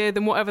worse idea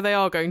than whatever they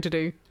are going to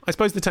do. I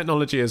suppose the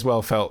technology as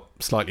well felt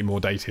slightly more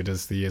dated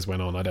as the years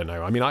went on. I don't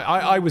know. I mean,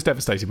 I was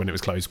devastated when it was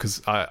closed because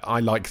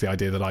I like the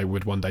idea that I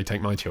would one day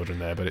take my children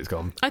there, but it's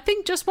gone. I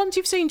think just once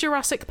you've seen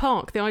Jurassic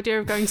Park, the idea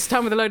of going to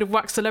stand with a load of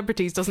wax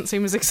celebrities doesn't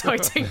seem as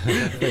exciting.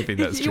 Maybe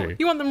that's true.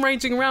 You want them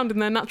raging around in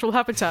their natural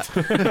habitat.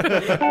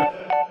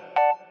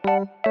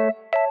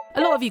 A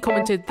lot of you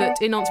commented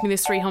that in Answer Me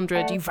This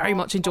 300 you very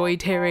much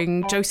enjoyed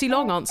hearing Josie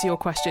Long answer your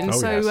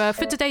questions.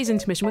 For today's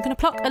intermission we're going to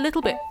pluck a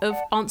little bit of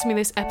Answer Me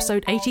This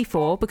episode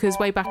 84 because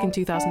way back in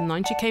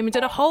 2009 she came and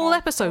did a whole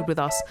episode with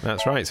us.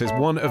 That's right, so it's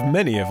one of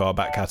many of our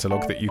back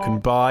catalogue that you can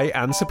buy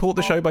and support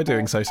the show by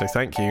doing so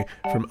thank you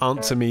from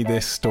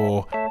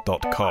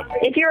AnswerMeThisStore.com.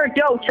 If you're a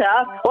doctor,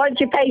 once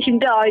your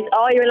patient dies,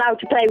 are you allowed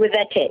to play with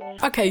their tits?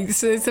 Okay,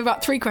 so there's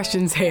about 3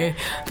 questions here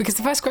because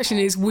the first question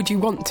is would you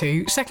want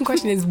to? Second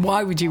question is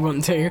why would you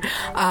want to?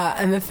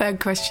 And the third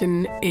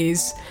question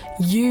is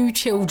you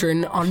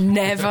children are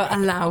never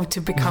allowed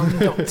to become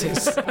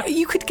doctors.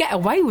 You could get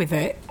away with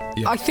it.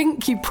 Yeah. I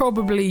think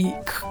probably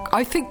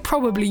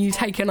you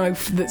take an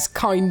oath that's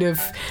kind of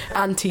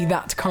anti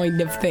that kind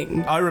of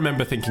thing. I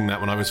remember thinking that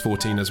when I was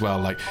 14 as well.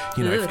 Like,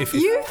 you know, if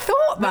you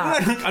thought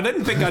that. I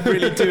didn't think I'd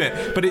really do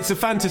it, but it's a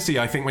fantasy.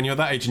 I think when you're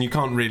that age and you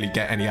can't really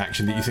get any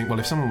action, that you think, well,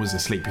 if someone was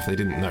asleep, if they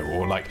didn't know,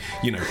 or like,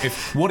 you know,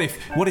 what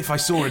if I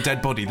saw a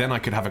dead body, then I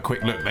could have a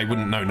quick look. They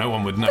wouldn't know. No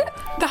one would know.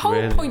 The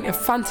whole point of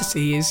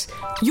fantasy is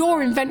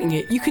you're inventing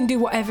it. You can do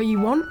whatever you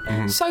want.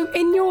 Mm-hmm. So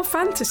in your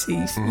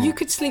fantasies, you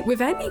could sleep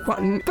with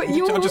anyone, but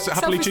you're I'll just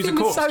happily choose a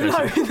corpse. So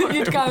low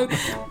You'd go,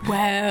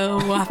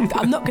 well,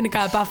 I'm not going to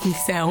go above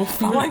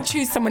myself. I won't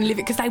choose someone to live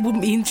it because they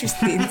wouldn't be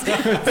interested.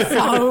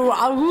 So,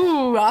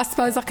 I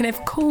suppose I can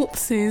have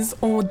corpses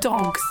or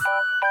dogs.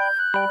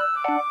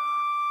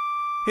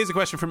 Here's a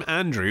question from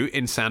Andrew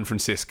in San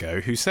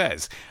Francisco who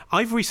says,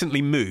 I've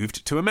recently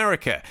moved to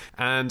America,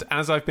 and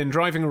as I've been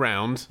driving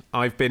around,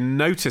 I've been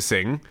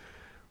noticing...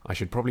 I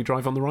should probably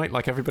drive on the right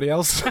like everybody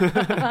else.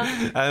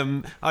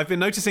 I've been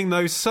noticing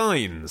those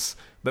signs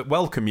that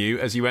welcome you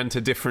as you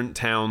enter different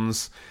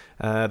towns.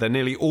 They're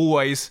nearly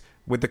always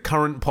with the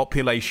current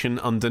population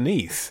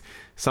underneath,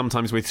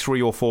 sometimes with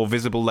 3 or 4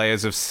 visible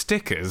layers of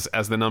stickers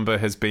as the number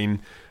has been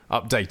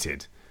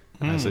updated.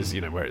 As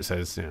where it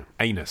says,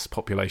 anus,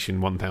 population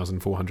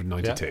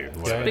 1,492.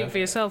 Yeah. Speak for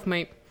yourself,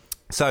 mate.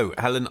 So,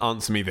 Helen,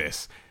 answer me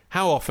this.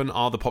 How often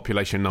are the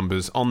population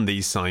numbers on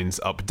these signs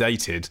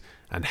updated,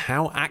 and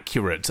how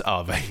accurate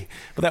are they?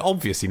 Well, they're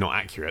obviously not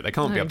accurate. They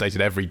can't be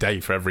updated every day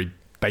for every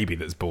baby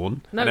that's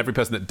born and every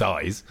person that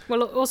dies.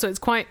 Well, also, it's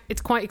quite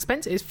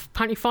expensive. It's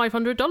apparently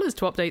 $500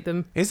 to update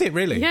them. Is it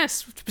really?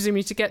 Yes,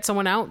 presumably to get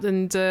someone out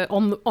and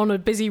on a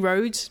busy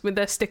road with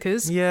their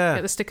stickers. Yeah.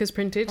 Get the stickers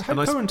printed.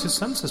 How current is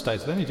census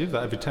data? They only do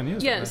that every 10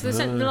 years. Yeah, so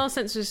the last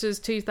census was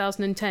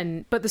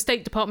 2010, but the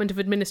State Department of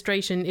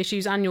Administration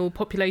issues annual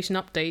population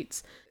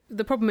updates.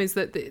 The problem is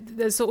that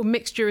there's sort of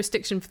mixed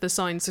jurisdiction for the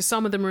signs. So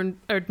some of them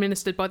are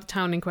administered by the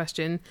town in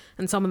question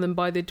and some of them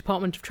by the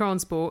Department of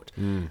Transport,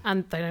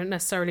 and they don't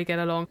necessarily get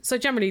along. So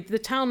generally, the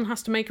town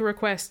has to make a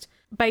request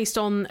based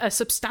on a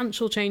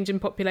substantial change in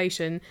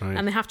population,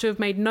 and they have to have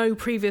made no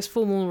previous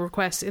formal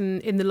requests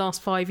in the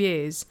last 5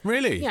 years.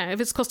 Really? Yeah, if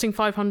it's costing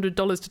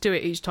 $500 to do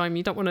it each time,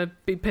 you don't want to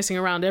be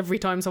pissing around every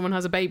time someone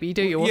has a baby,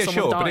 do you? Or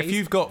someone dies. But if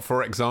you've got,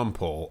 for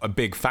example, a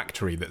big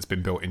factory that's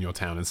been built in your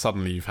town and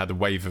suddenly you've had a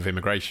wave of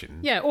immigration...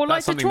 Yeah, or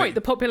like Detroit, the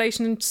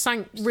population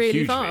sank really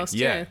hugely fast.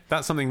 Yeah,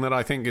 that's something that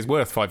I think is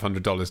worth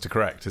 $500 to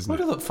correct, isn't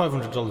it? I thought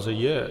 $500 a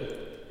year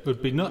would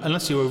be not,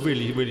 unless you were a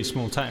really, really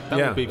small town. That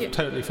would be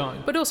totally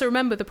fine. But also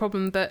remember the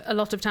problem that a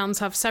lot of towns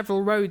have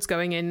several roads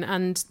going in,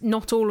 and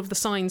not all of the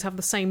signs have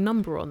the same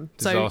number on.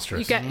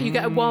 Disastrous. So you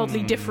get a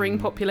wildly differing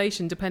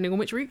population depending on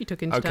which route you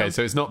took into town. Okay,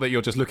 so it's not that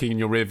you're just looking in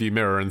your rearview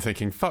mirror and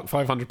thinking, fuck,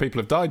 500 people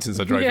have died since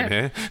I drove in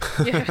here.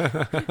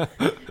 Yeah.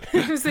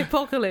 It was the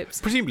apocalypse.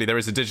 Presumably there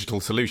is a digital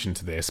solution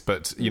to this,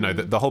 but,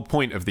 the whole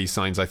point of these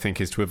signs, I think,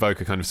 is to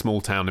evoke a kind of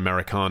small-town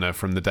Americana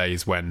from the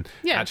days when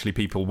actually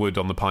people would,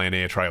 on the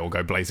Pioneer Trail,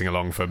 go blazing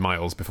along for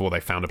miles before they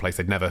found a place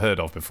they'd never heard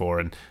of before,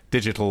 and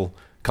digital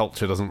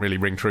culture doesn't really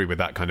ring true with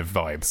that kind of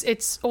vibe.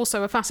 It's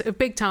also a facet of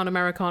big town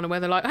Americana where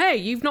they're like, hey,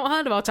 you've not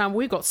heard of our town,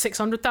 we've got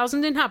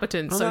 600,000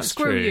 inhabitants, so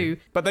screw you.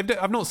 But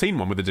I've not seen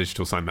one with a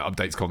digital sign that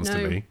updates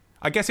constantly. No.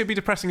 I guess it'd be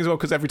depressing as well,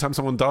 because every time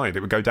someone died, it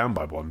would go down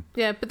by one.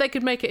 Yeah, but they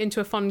could make it into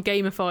a fun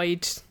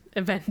gamified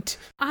event.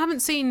 I haven't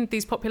seen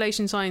these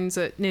population signs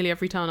at nearly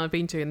every town I've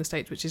been to in the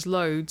States, which is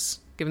loads,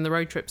 given the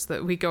road trips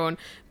that we go on.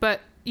 But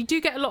you do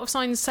get a lot of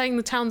signs saying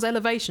the town's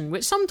elevation,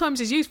 which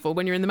sometimes is useful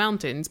when you're in the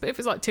mountains, but if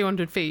it's like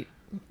 200 feet,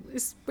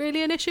 it's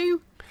really an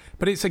issue.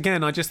 But it's,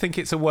 again, I just think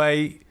it's a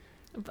way...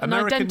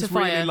 Americans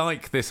really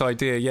like this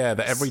idea,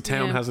 that every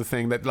town has a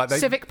thing that...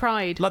 civic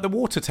pride. Like the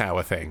water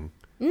tower thing.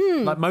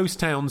 Like most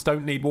towns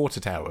don't need water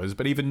towers,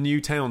 but even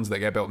new towns that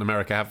get built in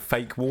America have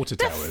fake water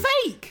towers. They're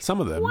fake? Some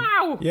of them.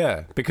 Wow.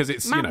 Yeah, because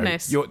it's,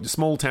 madness. Your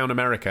small town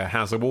America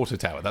has a water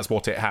tower. That's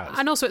what it has.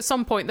 And also at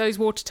some point, those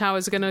water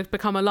towers are going to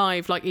become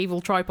alive like evil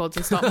tripods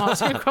and start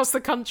marching across the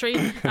country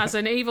as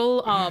an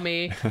evil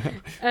army.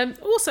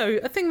 Also,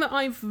 a thing that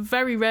I've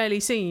very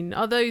rarely seen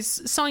are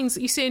those signs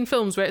that you see in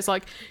films where it's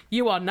like,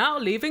 you are now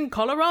leaving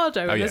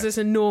Colorado. And there's this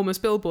enormous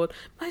billboard.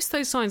 Most of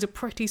those signs are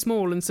pretty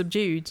small and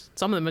subdued.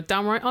 Some of them are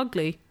downright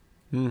ugly.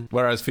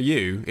 Whereas for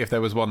you, if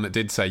there was one that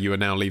did say you are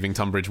now leaving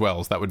Tunbridge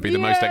Wells, that would be the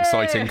most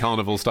exciting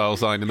carnival-style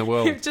sign in the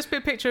world. It'd just be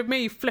a picture of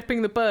me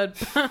flipping the bird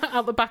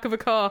out the back of a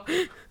car.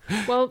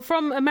 Well,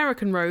 from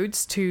American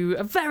roads to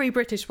a very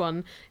British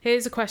one,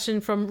 here's a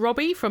question from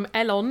Robbie from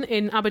Elon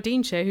in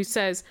Aberdeenshire, who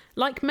says,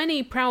 like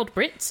many proud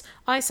Brits,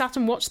 I sat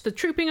and watched the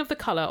Trooping of the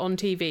Colour on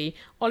TV.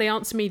 Ollie,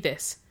 answer me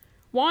this.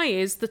 Why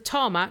is the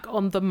tarmac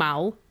on the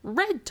Mall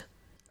red?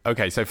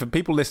 Okay, so for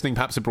people listening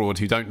perhaps abroad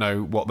who don't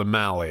know what the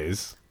Mall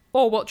is...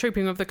 Or what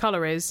Trooping of the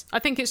Colour is. I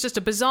think it's just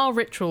a bizarre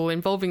ritual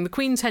involving the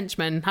Queen's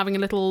henchmen having a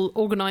little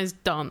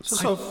organised dance.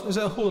 So is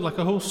it like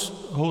a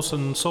horse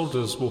and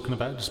soldiers walking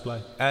about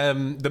display?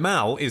 The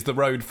Mall is the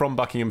road from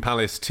Buckingham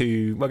Palace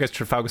to, I guess,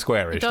 Trafalgar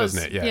Square-ish,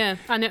 doesn't it? Yeah,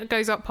 and it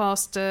goes up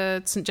past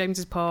St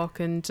James's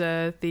Park and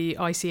the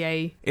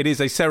ICA. It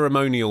is a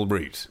ceremonial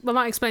route. Well,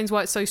 that explains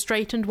why it's so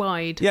straight and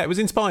wide. Yeah, it was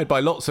inspired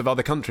by lots of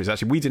other countries.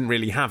 Actually, we didn't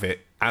really have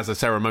it as a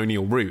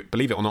ceremonial route,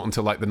 believe it or not,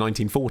 until like the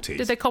 1940s.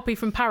 Did they copy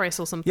from Paris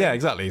or something? Yeah,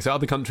 exactly. So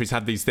other countries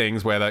had these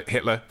things where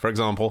Hitler, for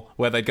example,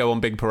 where they'd go on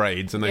big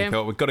parades and they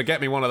thought, we've got to get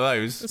me one of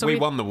those. So we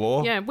won the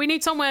war. Yeah, we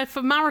need somewhere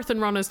for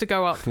marathon runners to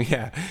go up.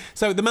 Yeah.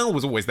 So the Mall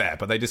was always there,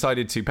 but they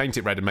decided to paint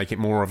it red and make it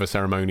more of a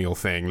ceremonial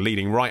thing,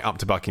 leading right up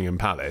to Buckingham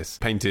Palace,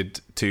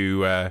 painted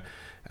to...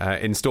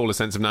 install a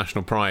sense of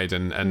national pride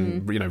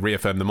and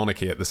reaffirm the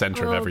monarchy at the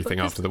centre of everything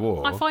after the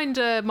war. I find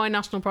my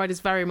national pride is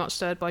very much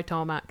stirred by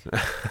tarmac.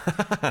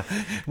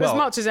 As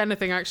much as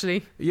anything,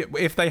 actually.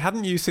 If they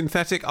hadn't used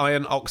synthetic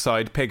iron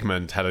oxide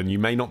pigment, Helen, you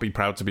may not be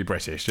proud to be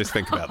British. Just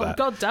think about that.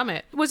 God damn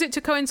it. Was it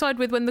to coincide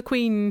with when the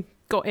Queen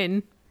got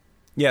in?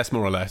 Yes,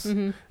 more or less.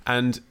 Mm-hmm.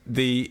 And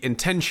the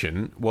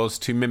intention was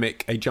to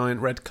mimic a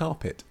giant red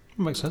carpet.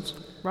 Makes sense.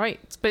 Right,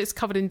 but it's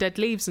covered in dead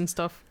leaves and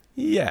stuff.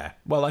 Yeah,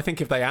 well, I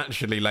think if they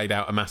actually laid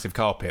out a massive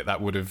carpet,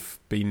 that would have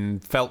been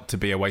felt to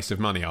be a waste of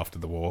money after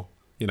the war.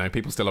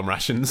 People still on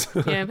rations.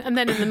 Yeah, and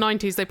then in the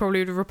 90s, they probably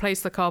would have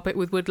replaced the carpet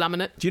with wood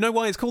laminate. Do you know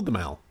why it's called the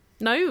Mall?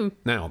 No.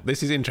 Now,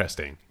 this is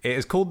interesting. It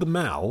is called the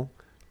Mall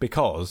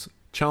because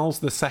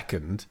Charles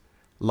II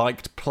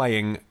liked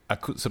playing a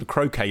sort of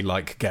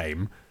croquet-like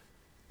game,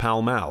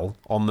 Pall Mall,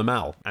 on the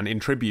Mall. And in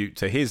tribute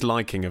to his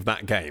liking of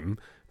that game,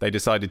 they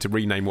decided to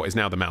rename what is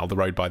now the Mall, the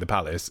road by the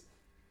palace,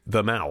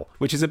 the Mall,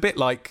 which is a bit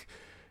like,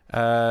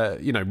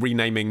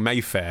 renaming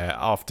Mayfair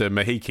after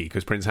Mahiki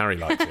because Prince Harry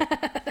liked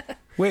it.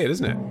 Weird,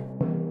 isn't it?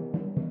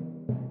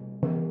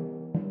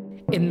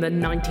 In the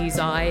 90s,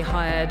 I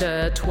hired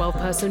a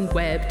 12-person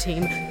web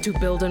team to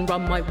build and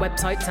run my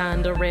websites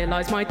and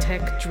realise my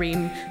tech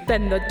dream.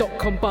 Then the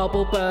dot-com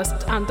bubble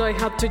burst and I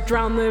had to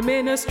drown them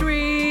in a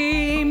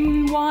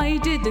stream. Why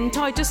didn't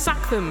I just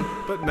sack them?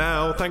 But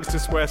now, thanks to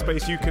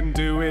Squarespace, you can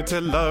do it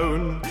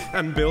alone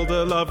and build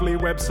a lovely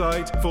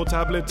website for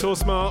tablet or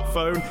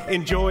smartphone.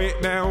 Enjoy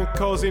it now,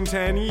 cause in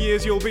 10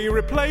 years you'll be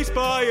replaced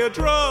by a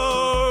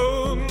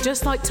drone.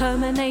 Just like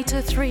Terminator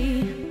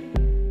 3.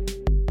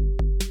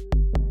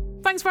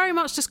 Thanks very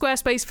much to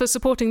Squarespace for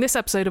supporting this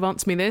episode of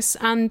Answer Me This,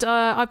 and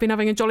I've been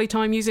having a jolly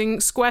time using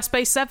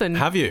Squarespace 7.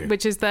 Have you?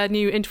 Which is their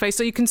new interface,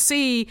 so you can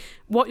see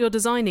what you're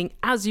designing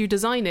as you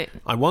design it.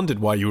 I wondered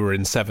why you were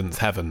in seventh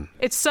heaven.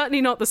 It's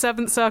certainly not the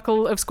seventh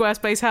circle of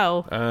Squarespace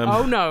hell.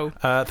 Oh no.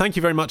 Thank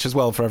you very much as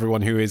well for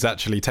everyone who is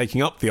actually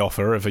taking up the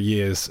offer of a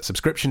year's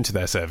subscription to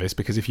their service,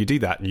 because if you do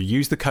that and you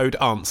use the code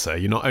ANSWER,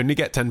 you not only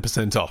get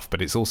 10% off,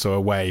 but it's also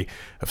a way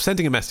of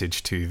sending a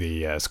message to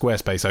the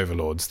Squarespace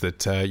overlords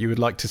that you would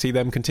like to see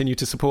them continue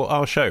to support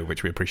our show,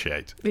 which we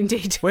appreciate.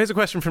 Indeed. Well, here's a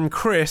question from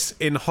Chris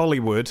in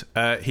Hollywood.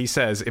 He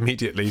says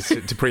immediately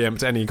to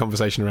preempt any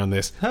conversation around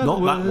this,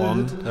 Hollywood. Not that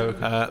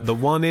one, the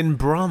one in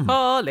Brum.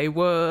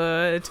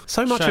 Hollywood.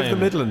 So much of the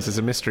Midlands is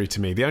a mystery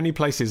to me. The only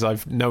places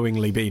I've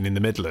knowingly been in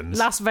the Midlands,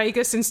 Las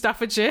Vegas in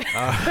Staffordshire,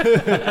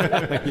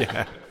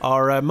 yeah,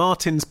 are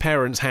Martin's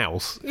parents'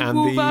 house and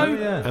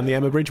the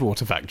Emma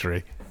Bridgewater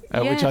factory.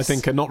 Which I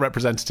think are not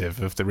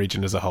representative of the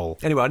region as a whole.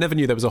 Anyway, I never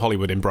knew there was a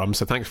Hollywood in Brum,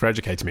 so thanks for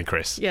educating me,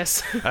 Chris.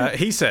 Yes.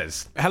 He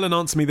says, Helen,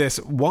 answer me this.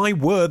 Why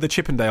were the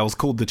Chippendales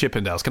called the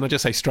Chippendales? Can I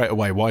just say straight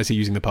away, why is he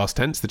using the past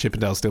tense? The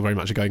Chippendales still very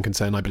much a going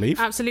concern, I believe.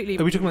 Absolutely.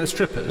 Are we talking about the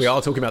strippers? We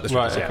are talking about the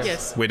strippers, right, okay.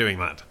 Yes. We're doing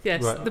that.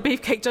 Yes, right. The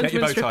Beefcake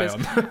Gentleman strippers.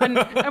 On.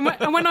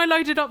 and when I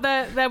loaded up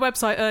their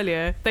website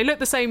earlier, they looked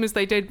the same as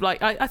they did,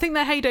 I think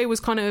their heyday was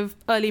kind of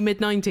early,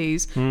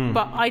 mid-90s,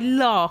 but I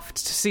laughed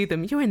to see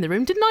them. You were in the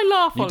room, didn't I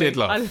laugh, Ollie? You did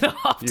laugh. I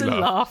laughed and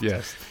laughed.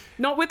 Yes.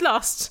 Not with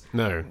lust.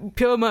 No.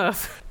 Pure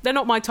mirth. They're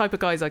not my type of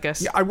guys, I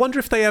guess. Yeah, I wonder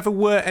if they ever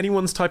were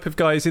anyone's type of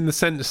guys, in the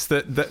sense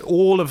that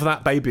all of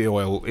that baby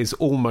oil is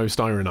almost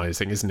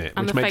ironising, isn't it?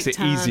 And which makes it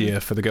tan. easier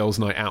for the girls'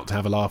 night out to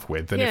have a laugh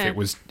with than if it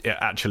was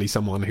actually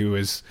someone who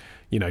was,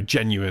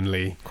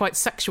 genuinely quite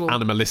sexual,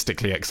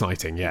 animalistically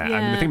exciting. Yeah.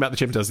 And the thing about the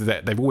Chippendales is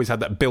that they've always had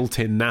that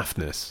built-in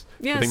naffness.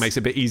 Yes. I think makes it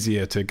a bit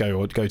easier to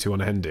go to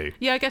on a hen do.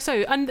 Yeah, I guess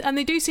so. And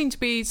they do seem to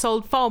be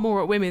sold far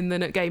more at women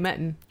than at gay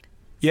men.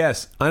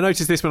 Yes, I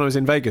noticed this when I was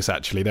in Vegas,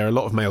 actually. There are a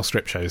lot of male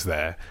strip shows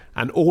there,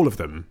 and all of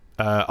them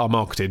are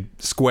marketed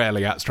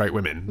squarely at straight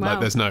women. Wow.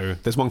 Like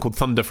there's one called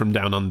Thunder from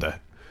Down Under.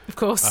 Of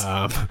course.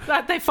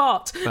 They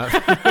fart.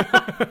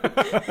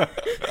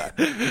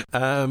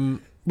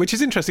 Which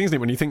is interesting, isn't it,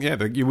 when you think,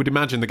 you would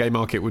imagine the gay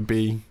market would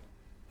be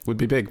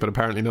big, but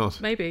apparently not.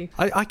 Maybe.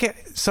 I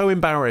get so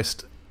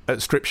embarrassed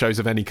at strip shows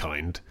of any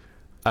kind.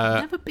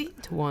 I've never been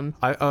to one.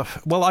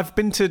 I've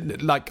been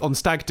to, on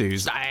stag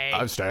do's.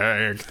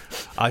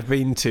 I've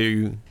been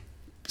to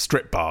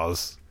strip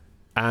bars,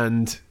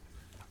 and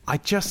I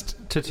just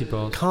titty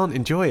bars. Can't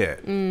enjoy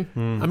it.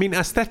 I mean,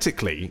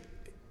 aesthetically,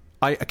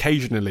 I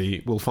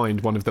occasionally will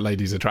find one of the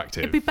ladies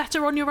attractive. It'd be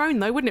better on your own,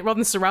 though, wouldn't it, rather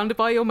than surrounded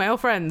by your male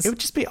friends? It would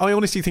just be... I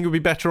honestly think it would be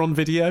better on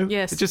video.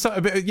 Yes. It's just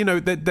a bit,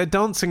 they're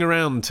dancing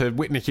around to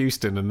Whitney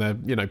Houston and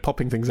they're,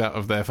 popping things out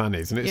of their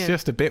fannies, and it's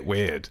just a bit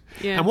weird.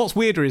 Yeah. And what's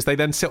weirder is they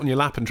then sit on your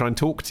lap and try and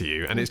talk to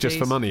you, and it's just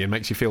for money and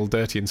makes you feel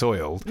dirty and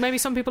soiled. Maybe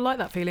some people like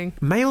that feeling.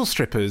 Male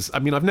strippers... I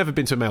mean, I've never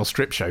been to a male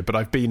strip show, but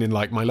I've been in,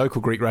 my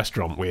local Greek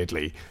restaurant,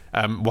 weirdly.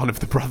 One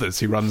of the brothers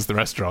who runs the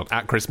restaurant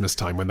at Christmas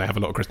time, when they have a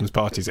lot of Christmas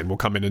parties in, will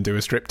come in and do a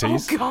striptease.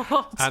 Oh,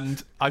 God.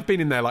 And I've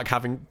been in there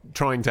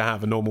trying to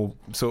have a normal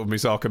sort of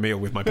moussaka meal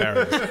with my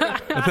parents.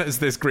 And there's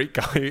this Greek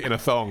guy in a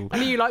thong.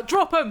 And you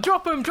drop him.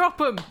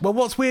 Well,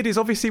 what's weird is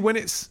obviously when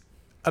it's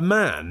a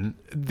man,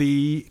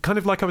 the kind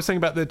of like I was saying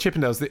about the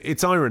Chippendales,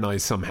 it's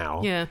ironised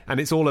somehow. Yeah. And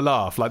it's all a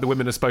laugh. Like the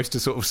women are supposed to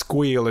sort of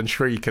squeal and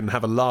shriek and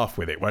have a laugh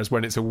with it. Whereas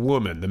when it's a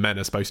woman, the men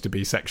are supposed to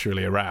be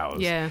sexually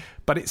aroused. Yeah.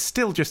 But it's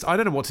still just, I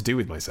don't know what to do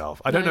with myself.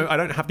 I don't know. I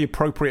don't have the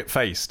appropriate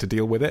face to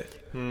deal with it.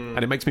 And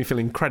it makes me feel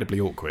incredibly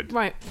awkward.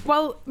 Right.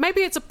 Well,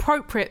 maybe it's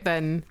appropriate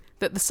then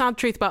that the sad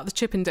truth about the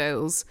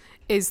Chippendales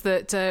is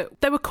that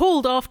they were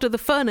called after the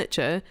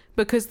furniture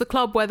because the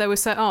club where they were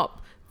set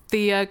up,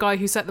 the guy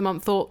who set them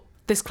up thought,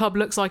 this club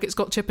looks like it's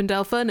got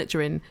Chippendale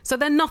furniture in. So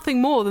they're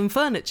nothing more than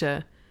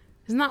furniture.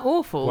 Isn't that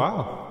awful?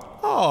 Wow.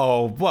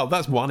 Oh, well,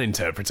 that's one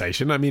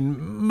interpretation. I mean,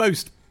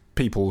 most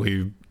people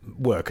who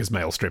work as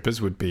male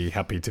strippers would be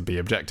happy to be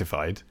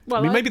objectified.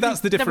 Well, I mean, maybe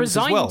that's the difference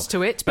they're as well. resigned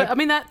to it, but I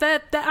mean,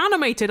 they're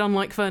animated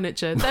unlike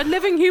furniture. They're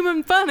living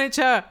human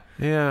furniture.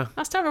 Yeah.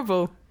 That's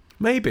terrible.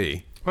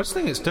 Maybe. I just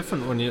think it's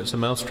different when it's a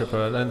male stripper.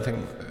 I don't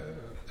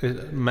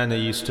think men are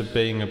used to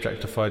being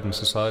objectified in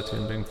society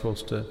and being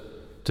forced to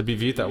be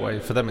viewed that way.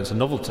 For them, it's a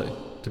novelty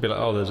to be like,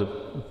 oh, there's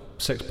a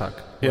six-pack.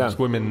 Whereas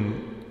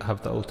women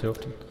have that all too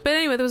often. But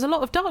anyway, there was a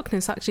lot of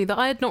darkness, actually, that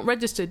I had not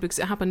registered because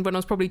it happened when I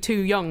was probably too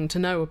young to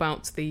know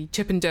about the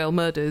Chippendale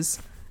murders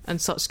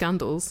and such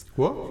scandals.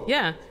 What?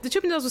 Yeah. The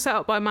Chippendales were set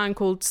up by a man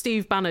called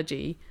Steve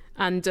Banerjee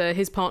and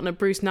his partner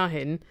Bruce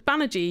Nahin.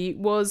 Banerjee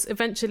was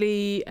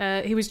eventually,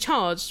 he was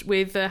charged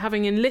with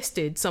having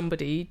enlisted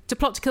somebody to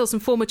plot to kill some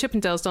former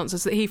Chippendales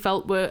dancers that he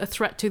felt were a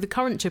threat to the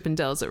current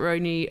Chippendales that were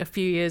only a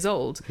few years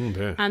old.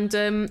 And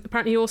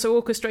apparently he also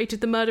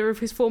orchestrated the murder of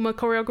his former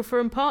choreographer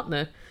and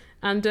partner,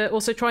 and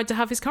also tried to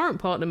have his current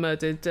partner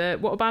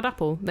murdered. What a bad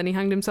apple. Then he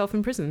hanged himself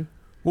in prison.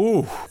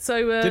 Ooh.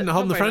 So didn't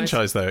harm the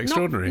franchise, though.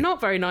 Extraordinary.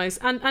 Not very nice.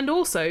 And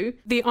also,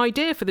 the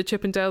idea for the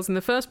Chippendales in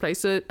the first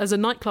place, as a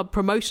nightclub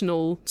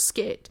promotional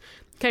skit,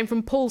 came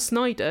from Paul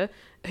Snyder,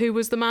 who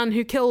was the man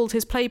who killed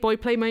his Playboy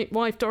Playmate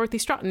wife, Dorothy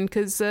Stratton,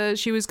 because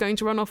she was going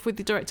to run off with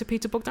the director,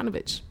 Peter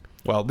Bogdanovich.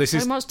 Well, this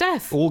is much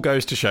death. All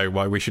goes to show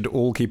why we should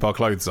all keep our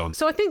clothes on.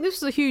 So I think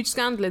this was a huge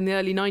scandal in the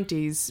early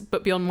 90s,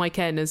 but beyond my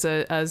ken as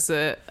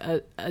a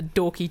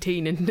dorky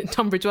teen in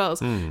Tunbridge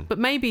Wells. But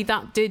maybe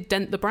that did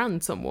dent the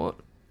brand somewhat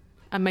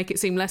and make it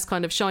seem less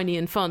kind of shiny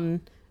and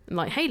fun. And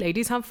like, hey,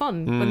 ladies, have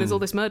fun when there's all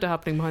this murder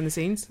happening behind the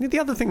scenes. The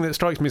other thing that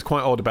strikes me as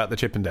quite odd about the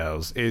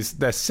Chippendales is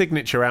their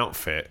signature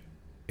outfit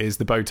is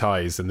the bow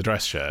ties and the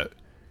dress shirt,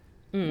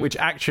 which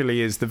actually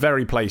is the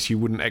very place you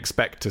wouldn't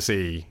expect to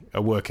see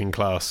a working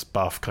class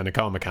buff kind of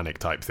car mechanic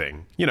type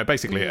thing. You know,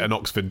 basically an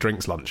Oxford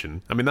drinks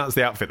luncheon. I mean, that's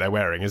the outfit they're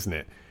wearing, isn't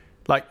it?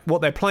 Like,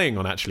 what they're playing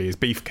on actually is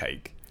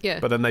beefcake. Yeah.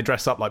 But then they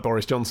dress up like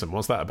Boris Johnson.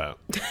 What's that about?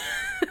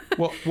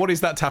 What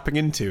is that tapping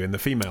into in the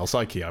female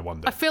psyche, I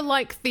wonder? I feel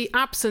like the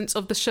absence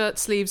of the shirt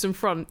sleeves and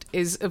front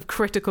is of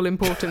critical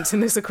importance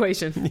in this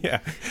equation. Yeah.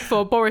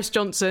 For Boris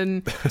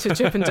Johnson to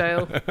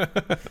Chippendale.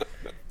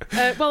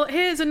 Well,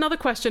 here's another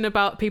question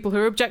about people who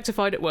are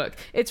objectified at work.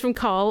 It's from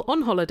Carl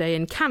on holiday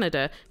in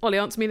Canada. Ollie,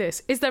 answer me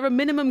this. Is there a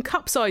minimum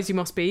cup size you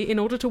must be in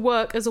order to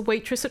work as a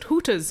waitress at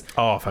Hooters?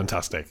 Oh,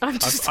 fantastic.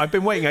 I've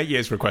been waiting 8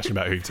 years for a question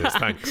about Hooters.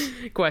 Thanks.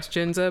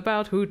 Questions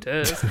about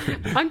Hooters.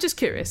 I'm just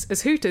curious,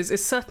 as Hooters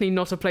is certainly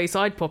not a place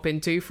I'd pop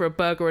into for a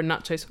burger and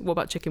nachos. What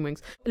about chicken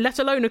wings? Let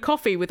alone a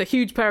coffee with a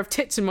huge pair of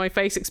tits in my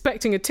face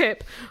expecting a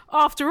tip.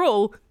 After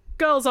all,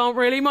 girls aren't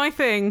really my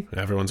thing.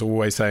 Everyone's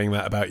always saying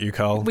that about you,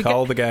 Carl.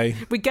 Carl the gay.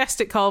 We guessed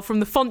it, Carl, from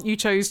the font you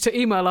chose to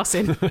email us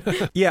in.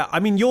 Yeah,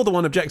 I mean, you're the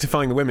one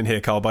objectifying the women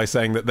here, Carl, by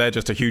saying that they're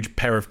just a huge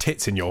pair of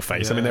tits in your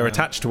face. I mean, they're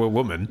attached to a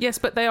woman. Yes,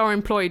 but they are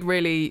employed,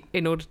 really,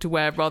 in order to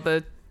wear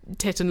rather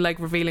tit and leg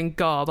revealing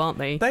garb, aren't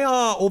they? They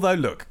are, although,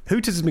 look,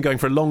 Hooters has been going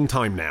for a long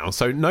time now,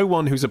 so no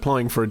one who's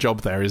applying for a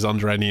job there is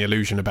under any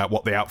illusion about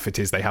what the outfit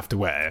is they have to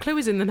wear. Clue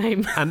is in the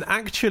name. And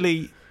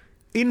actually,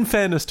 in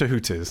fairness to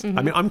Hooters, I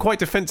mean, I'm quite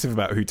defensive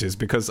about Hooters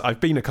because I've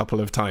been a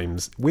couple of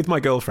times with my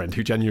girlfriend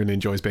who genuinely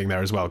enjoys being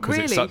there as well.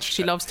 Really? It's such,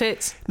 she loves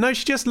tits? No,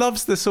 she just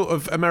loves the sort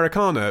of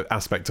Americana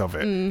aspect of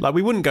it. Like,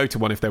 we wouldn't go to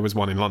one if there was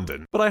one in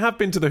London. But I have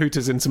been to the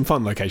Hooters in some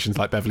fun locations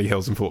like Beverly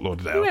Hills and Fort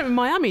Lauderdale. You went in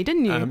Miami,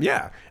 didn't you?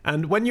 Yeah.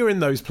 And when you're in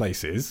those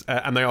places,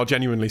 and they are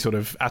genuinely sort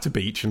of at a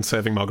beach and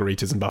serving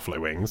margaritas and buffalo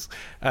wings,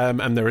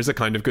 and there is a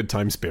kind of good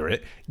time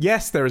spirit,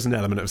 yes, there is an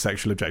element of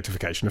sexual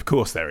objectification. Of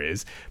course there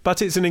is.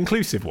 But it's an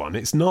inclusive one.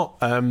 It's not...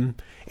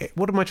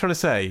 what am I trying to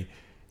say?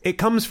 It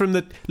comes from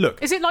the...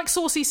 Look... Is it like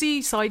saucy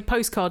seaside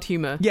postcard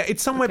humour? Yeah,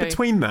 it's somewhere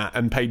between that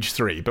and page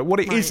 3. But what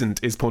it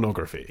isn't is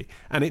pornography.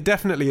 And it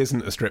definitely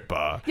isn't a strip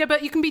bar. Yeah,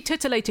 but you can be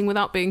titillating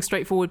without being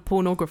straightforward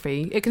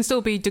pornography. It can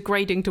still be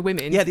degrading to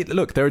women. Yeah,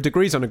 look, there are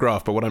degrees on a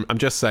graph, but what I'm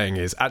just saying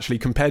is, actually,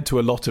 compared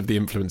to a lot of the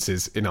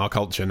influences in our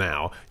culture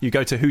now, you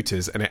go to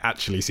Hooters and it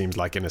actually seems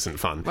like innocent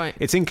fun. Right.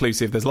 It's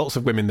inclusive. There's lots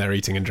of women there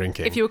eating and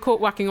drinking. If you were caught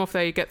whacking off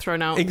there, you'd get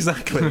thrown out.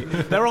 Exactly.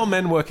 There are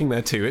men working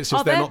there too. It's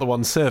just they're not the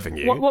ones serving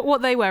you. What are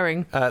they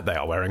wearing? They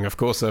are wearing, of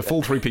course, a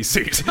full three-piece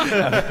suit.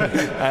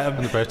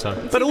 And the bow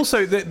tie. But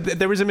also,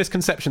 there is a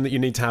misconception that you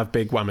need to have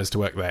big whammers to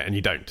work there, and you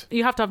don't.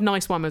 You have to have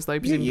nice whammers, though,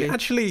 presumably.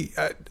 Actually,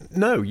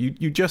 no.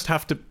 You just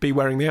have to be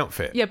wearing the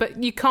outfit. Yeah,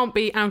 but you can't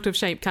be out of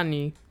shape, can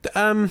you?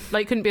 Like,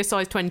 you couldn't be a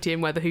size 20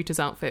 and wear the Hooters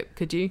outfit,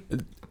 could you?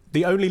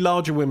 The only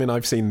larger women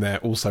I've seen there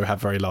also have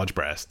very large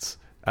breasts.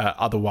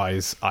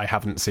 Otherwise, I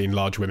haven't seen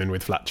large women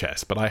with flat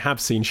chests, but I have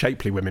seen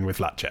shapely women with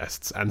flat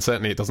chests, and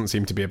certainly it doesn't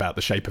seem to be about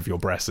the shape of your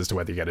breasts as to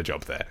whether you get a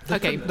job there.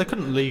 Okay. They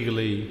couldn't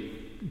legally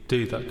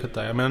do that, could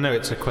they? I mean, I know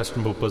it's a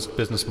questionable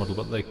business model,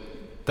 but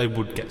they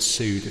would get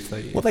sued if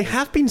they... Well, they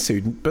have been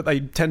sued, but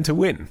they tend to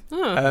win.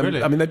 Oh,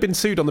 really? I mean, they've been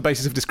sued on the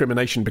basis of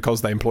discrimination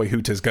because they employ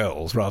Hooters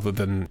girls rather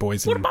than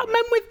boys. What about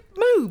men with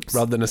moobs?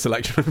 Rather than a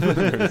selection of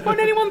moobs. Won't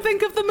anyone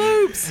think of the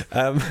moobs?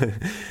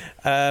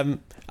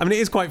 I mean, it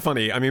is quite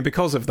funny. I mean,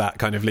 because of that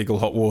kind of legal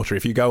hot water,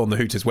 if you go on the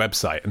Hooters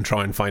website and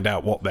try and find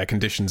out what their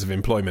conditions of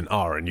employment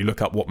are, and you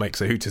look up what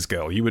makes a Hooters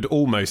girl, you would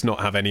almost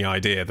not have any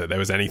idea that there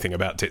was anything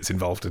about tits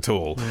involved at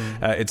all.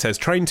 It says,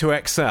 trained to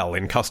excel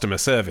in customer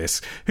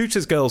service,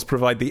 Hooters girls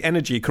provide the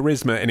energy,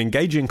 charisma, and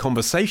engaging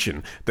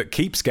conversation that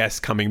keeps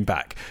guests coming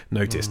back.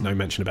 Notice, no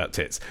mention about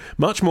tits.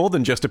 Much more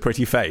than just a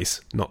pretty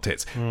face, not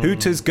tits.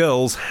 Hooters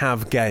girls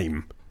have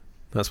game.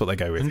 That's what they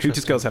go with.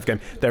 Hooters girls have game.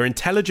 They're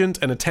intelligent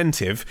and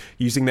attentive,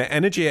 using their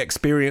energy,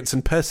 experience,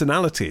 and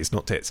personalities,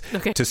 not tits,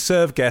 to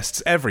serve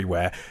guests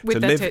everywhere, with to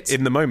their live tits.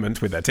 in the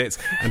moment with their tits,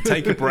 and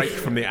take a break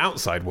from the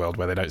outside world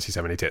where they don't see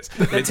so many tits.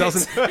 It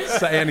doesn't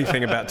say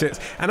anything about tits.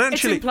 And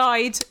actually, It's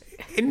implied.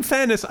 in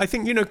fairness, I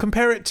think,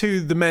 compare it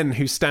to the men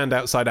who stand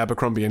outside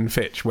Abercrombie and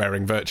Fitch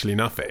wearing virtually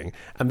nothing,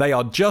 and they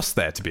are just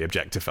there to be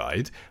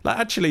objectified. Like,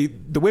 actually,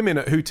 the women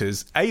at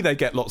Hooters, A, they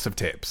get lots of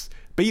tips.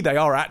 B, they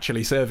are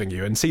actually serving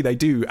you, and C, they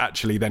do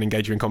actually then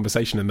engage you in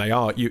conversation, and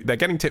they're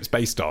getting tips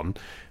based on,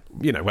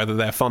 whether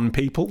they're fun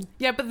people.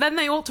 Yeah, but then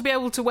they ought to be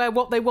able to wear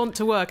what they want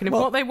to work, and if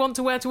what they want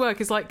to wear to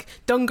work is like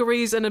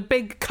dungarees and a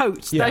big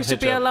coat, they should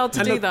be allowed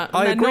to do that. And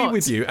I they're agree not.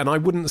 with you, and I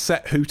wouldn't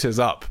set Hooters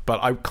up,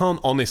 but I can't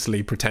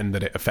honestly pretend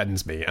that it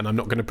offends me, and I'm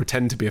not going to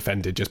pretend to be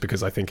offended just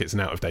because I think it's an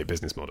out-of-date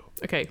business model.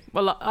 Okay,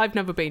 well, I've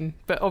never been,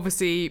 but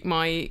obviously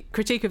my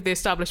critique of the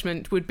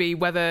establishment would be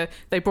whether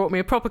they brought me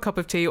a proper cup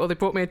of tea or they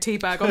brought me a tea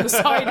bag on the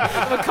side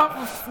of a cup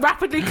of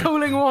rapidly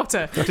cooling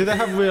water. Do they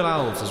have real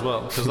owls as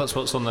well? Because that's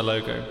what's on their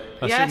logo.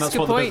 I Yes, think that's good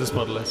what point. the business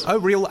model is. Oh,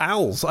 real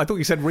owls. I thought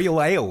you said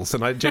real ales,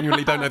 and I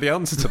genuinely don't know the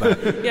answer to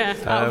that. Yeah,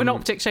 out of an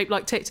optic shaped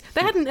like tits.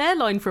 They had an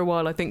airline for a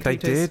while, I think. They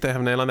Hooters. did. They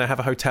have an airline. They have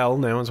a hotel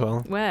now as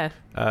well. Where?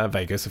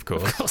 Vegas, of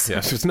course. Yeah,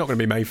 so it's not going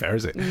to be Mayfair,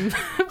 is it?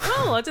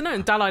 Well, I don't know.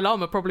 And Dalai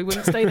Lama probably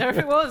wouldn't stay there if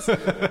it was.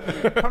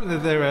 Apparently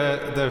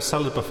their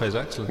salad buffet is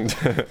excellent.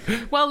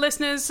 Well,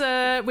 listeners,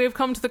 we have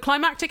come to the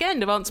climactic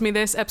end of Answer Me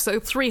This,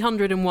 episode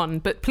 301.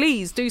 But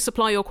please do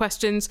supply your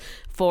questions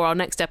for our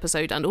next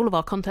episode, and all of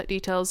our contact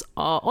details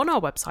are on our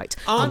website.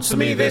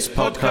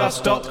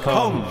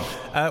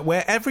 AnswerMeThisPodcast.com,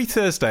 where every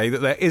Thursday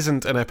that there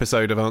isn't an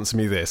episode of Answer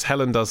Me This,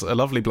 Helen does a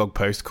lovely blog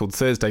post called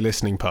Thursday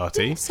Listening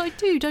Party. Yes, I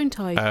do, don't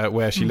I?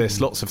 Where she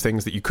lists lots of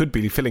things that you could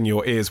be filling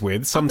your ears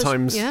with,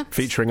 sometimes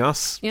featuring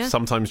us,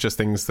 sometimes just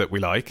things that we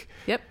like.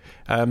 Yep.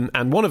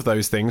 And one of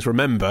those things,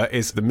 remember,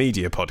 is the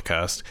Media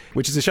Podcast,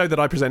 which is a show that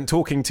I present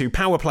talking to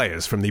power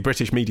players from the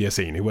British media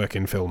scene who work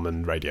in film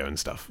and radio and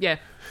stuff. Yeah.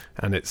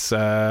 And it's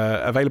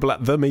available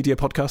at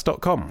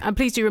themediapodcast.com. And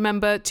please do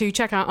remember to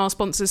check out our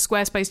sponsors,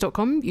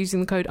 squarespace.com, using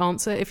the code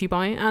ANSWER if you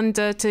buy, and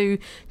to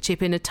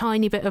chip in a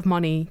tiny bit of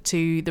money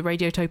to the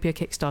Radiotopia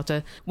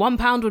Kickstarter.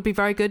 £1 would be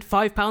very good,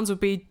 £5 would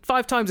be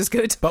 5 times as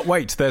good. But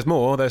wait, there's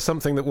more. There's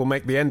something that will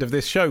make the end of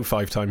this show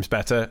 5 times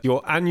better.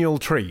 Your annual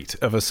treat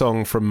of a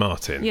song from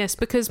Martin. Yes,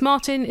 because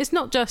Martin is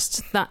not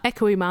just that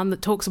echoey man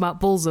that talks about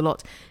balls a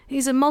lot.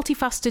 He's a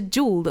multifaceted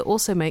jewel that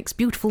also makes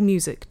beautiful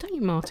music. Don't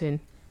you,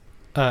 Martin?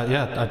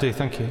 Yeah, I do.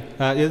 Thank you.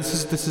 This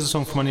is a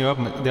song from my new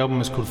album. The album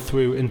is called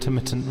Through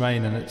Intermittent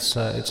Rain, and it's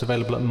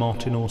available at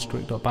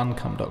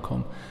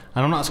martinaustwick.bandcamp.com.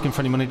 And I'm not asking for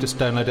any money. Just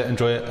download it,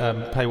 enjoy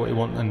it, pay what you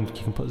want, and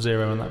you can put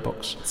 0 in that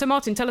box. So,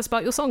 Martin, tell us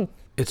about your song.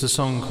 It's a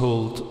song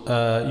called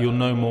 "You're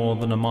No More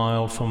Than a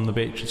Mile from the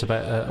Beach." It's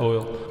about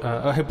oil.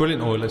 How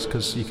brilliant oil is,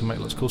 because you can make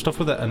lots of cool stuff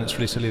with it, and it's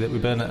really silly that we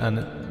burn it. And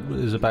it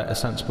is about as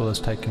sensible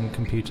as taking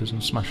computers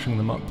and smashing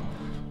them up,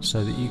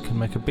 so that you can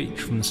make a beach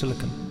from the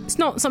silicon. It's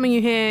not something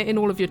you hear in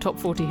all of your top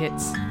 40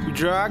 hits. We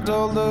dragged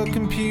all the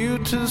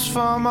computers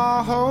from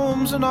our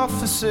homes and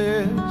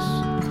offices,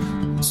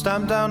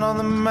 stamped down on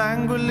them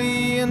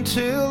angrily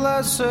until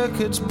our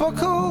circuits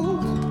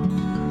buckled,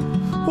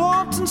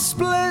 warped and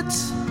split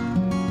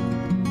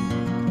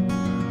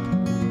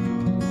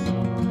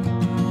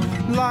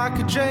like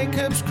a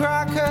Jacob's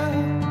cracker.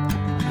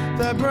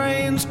 Their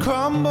brains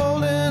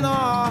crumbled in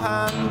our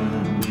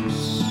hands.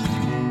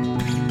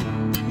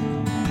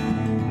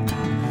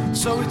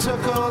 So we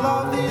took all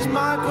of these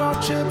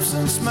microchips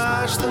and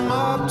smashed them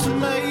up to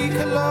make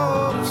a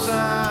load of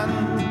sand.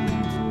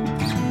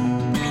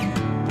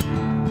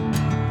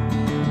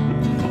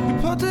 We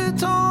put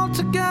it all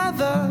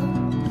together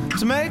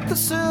to make the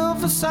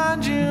silver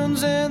sand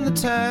dunes in the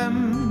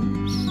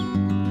Thames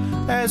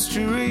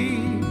estuary.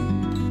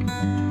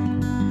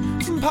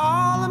 From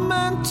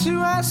Parliament to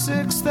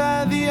Essex,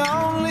 they're the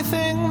only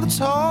thing that's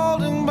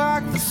holding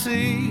back the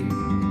sea.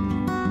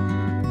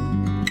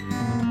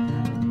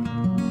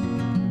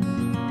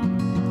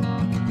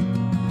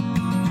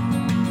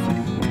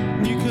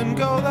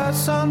 Go there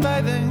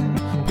sunbathing,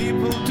 people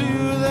people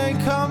do, they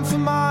come for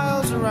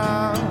miles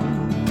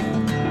around.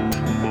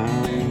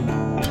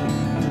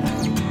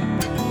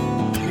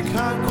 You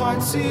can't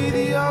quite see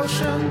the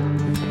ocean,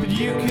 but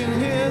you can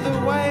hear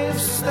the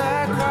waves as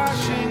they're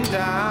crashing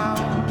down.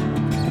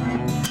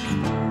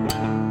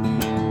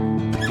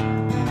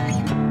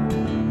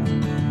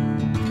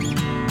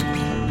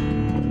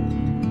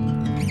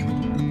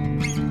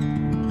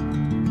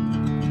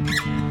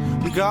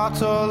 We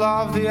got all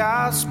of the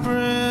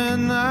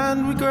aspirin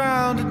and we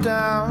ground it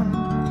down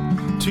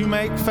to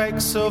make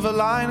fake silver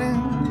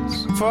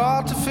linings for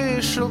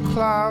artificial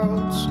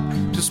clouds,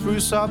 to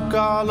spruce up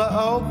gala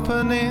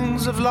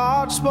openings of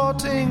large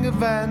sporting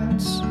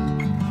events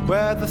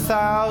where the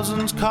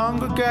thousands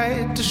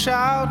congregate to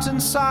shout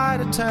inside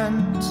a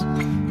tent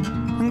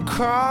and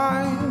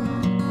cry.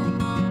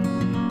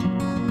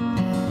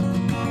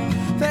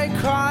 They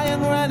cry,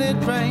 and when it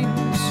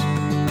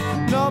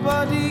rains,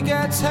 nobody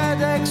gets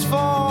headaches for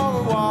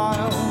a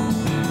while.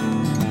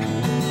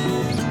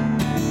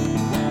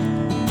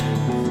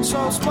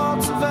 So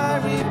sports are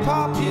very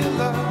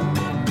popular,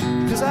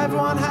 'cause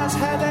everyone has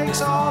headaches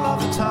all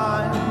of the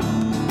time.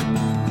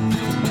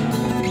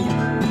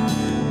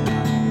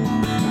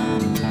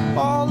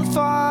 All the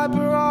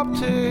fiber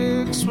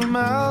optics were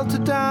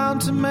melted down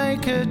to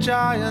make a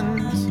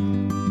giant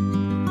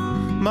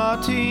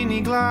martini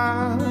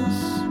glass.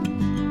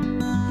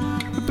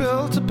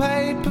 Built a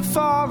paper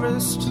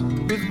forest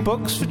with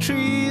books for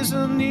trees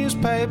and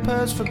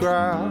newspapers for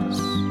grass.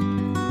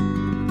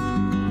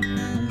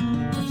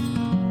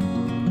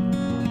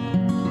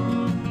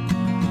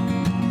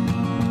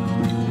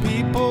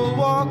 People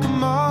walk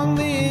among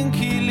the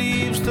inky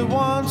leaves that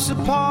once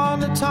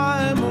upon a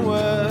time were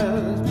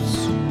words.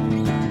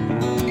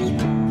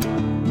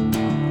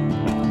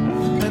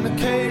 And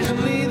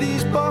occasionally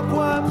these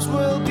bookworms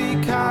will be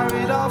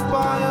carried off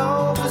by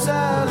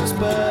overzealous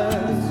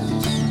birds.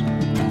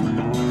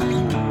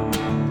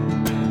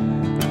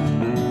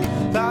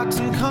 That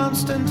and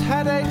constant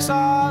headaches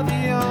are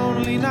the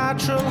only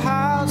natural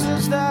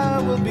houses there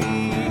will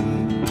be.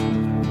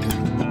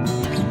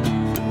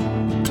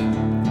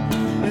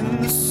 In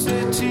the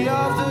city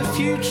of the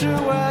future,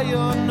 where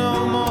you're no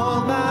more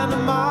than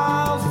a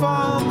mile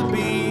from the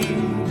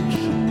beach.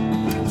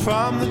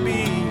 From the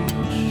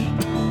beach.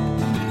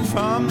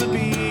 From the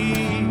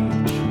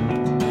beach.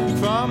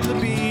 From the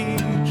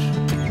beach.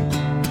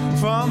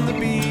 From the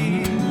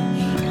beach.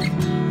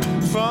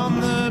 From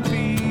the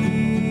beach.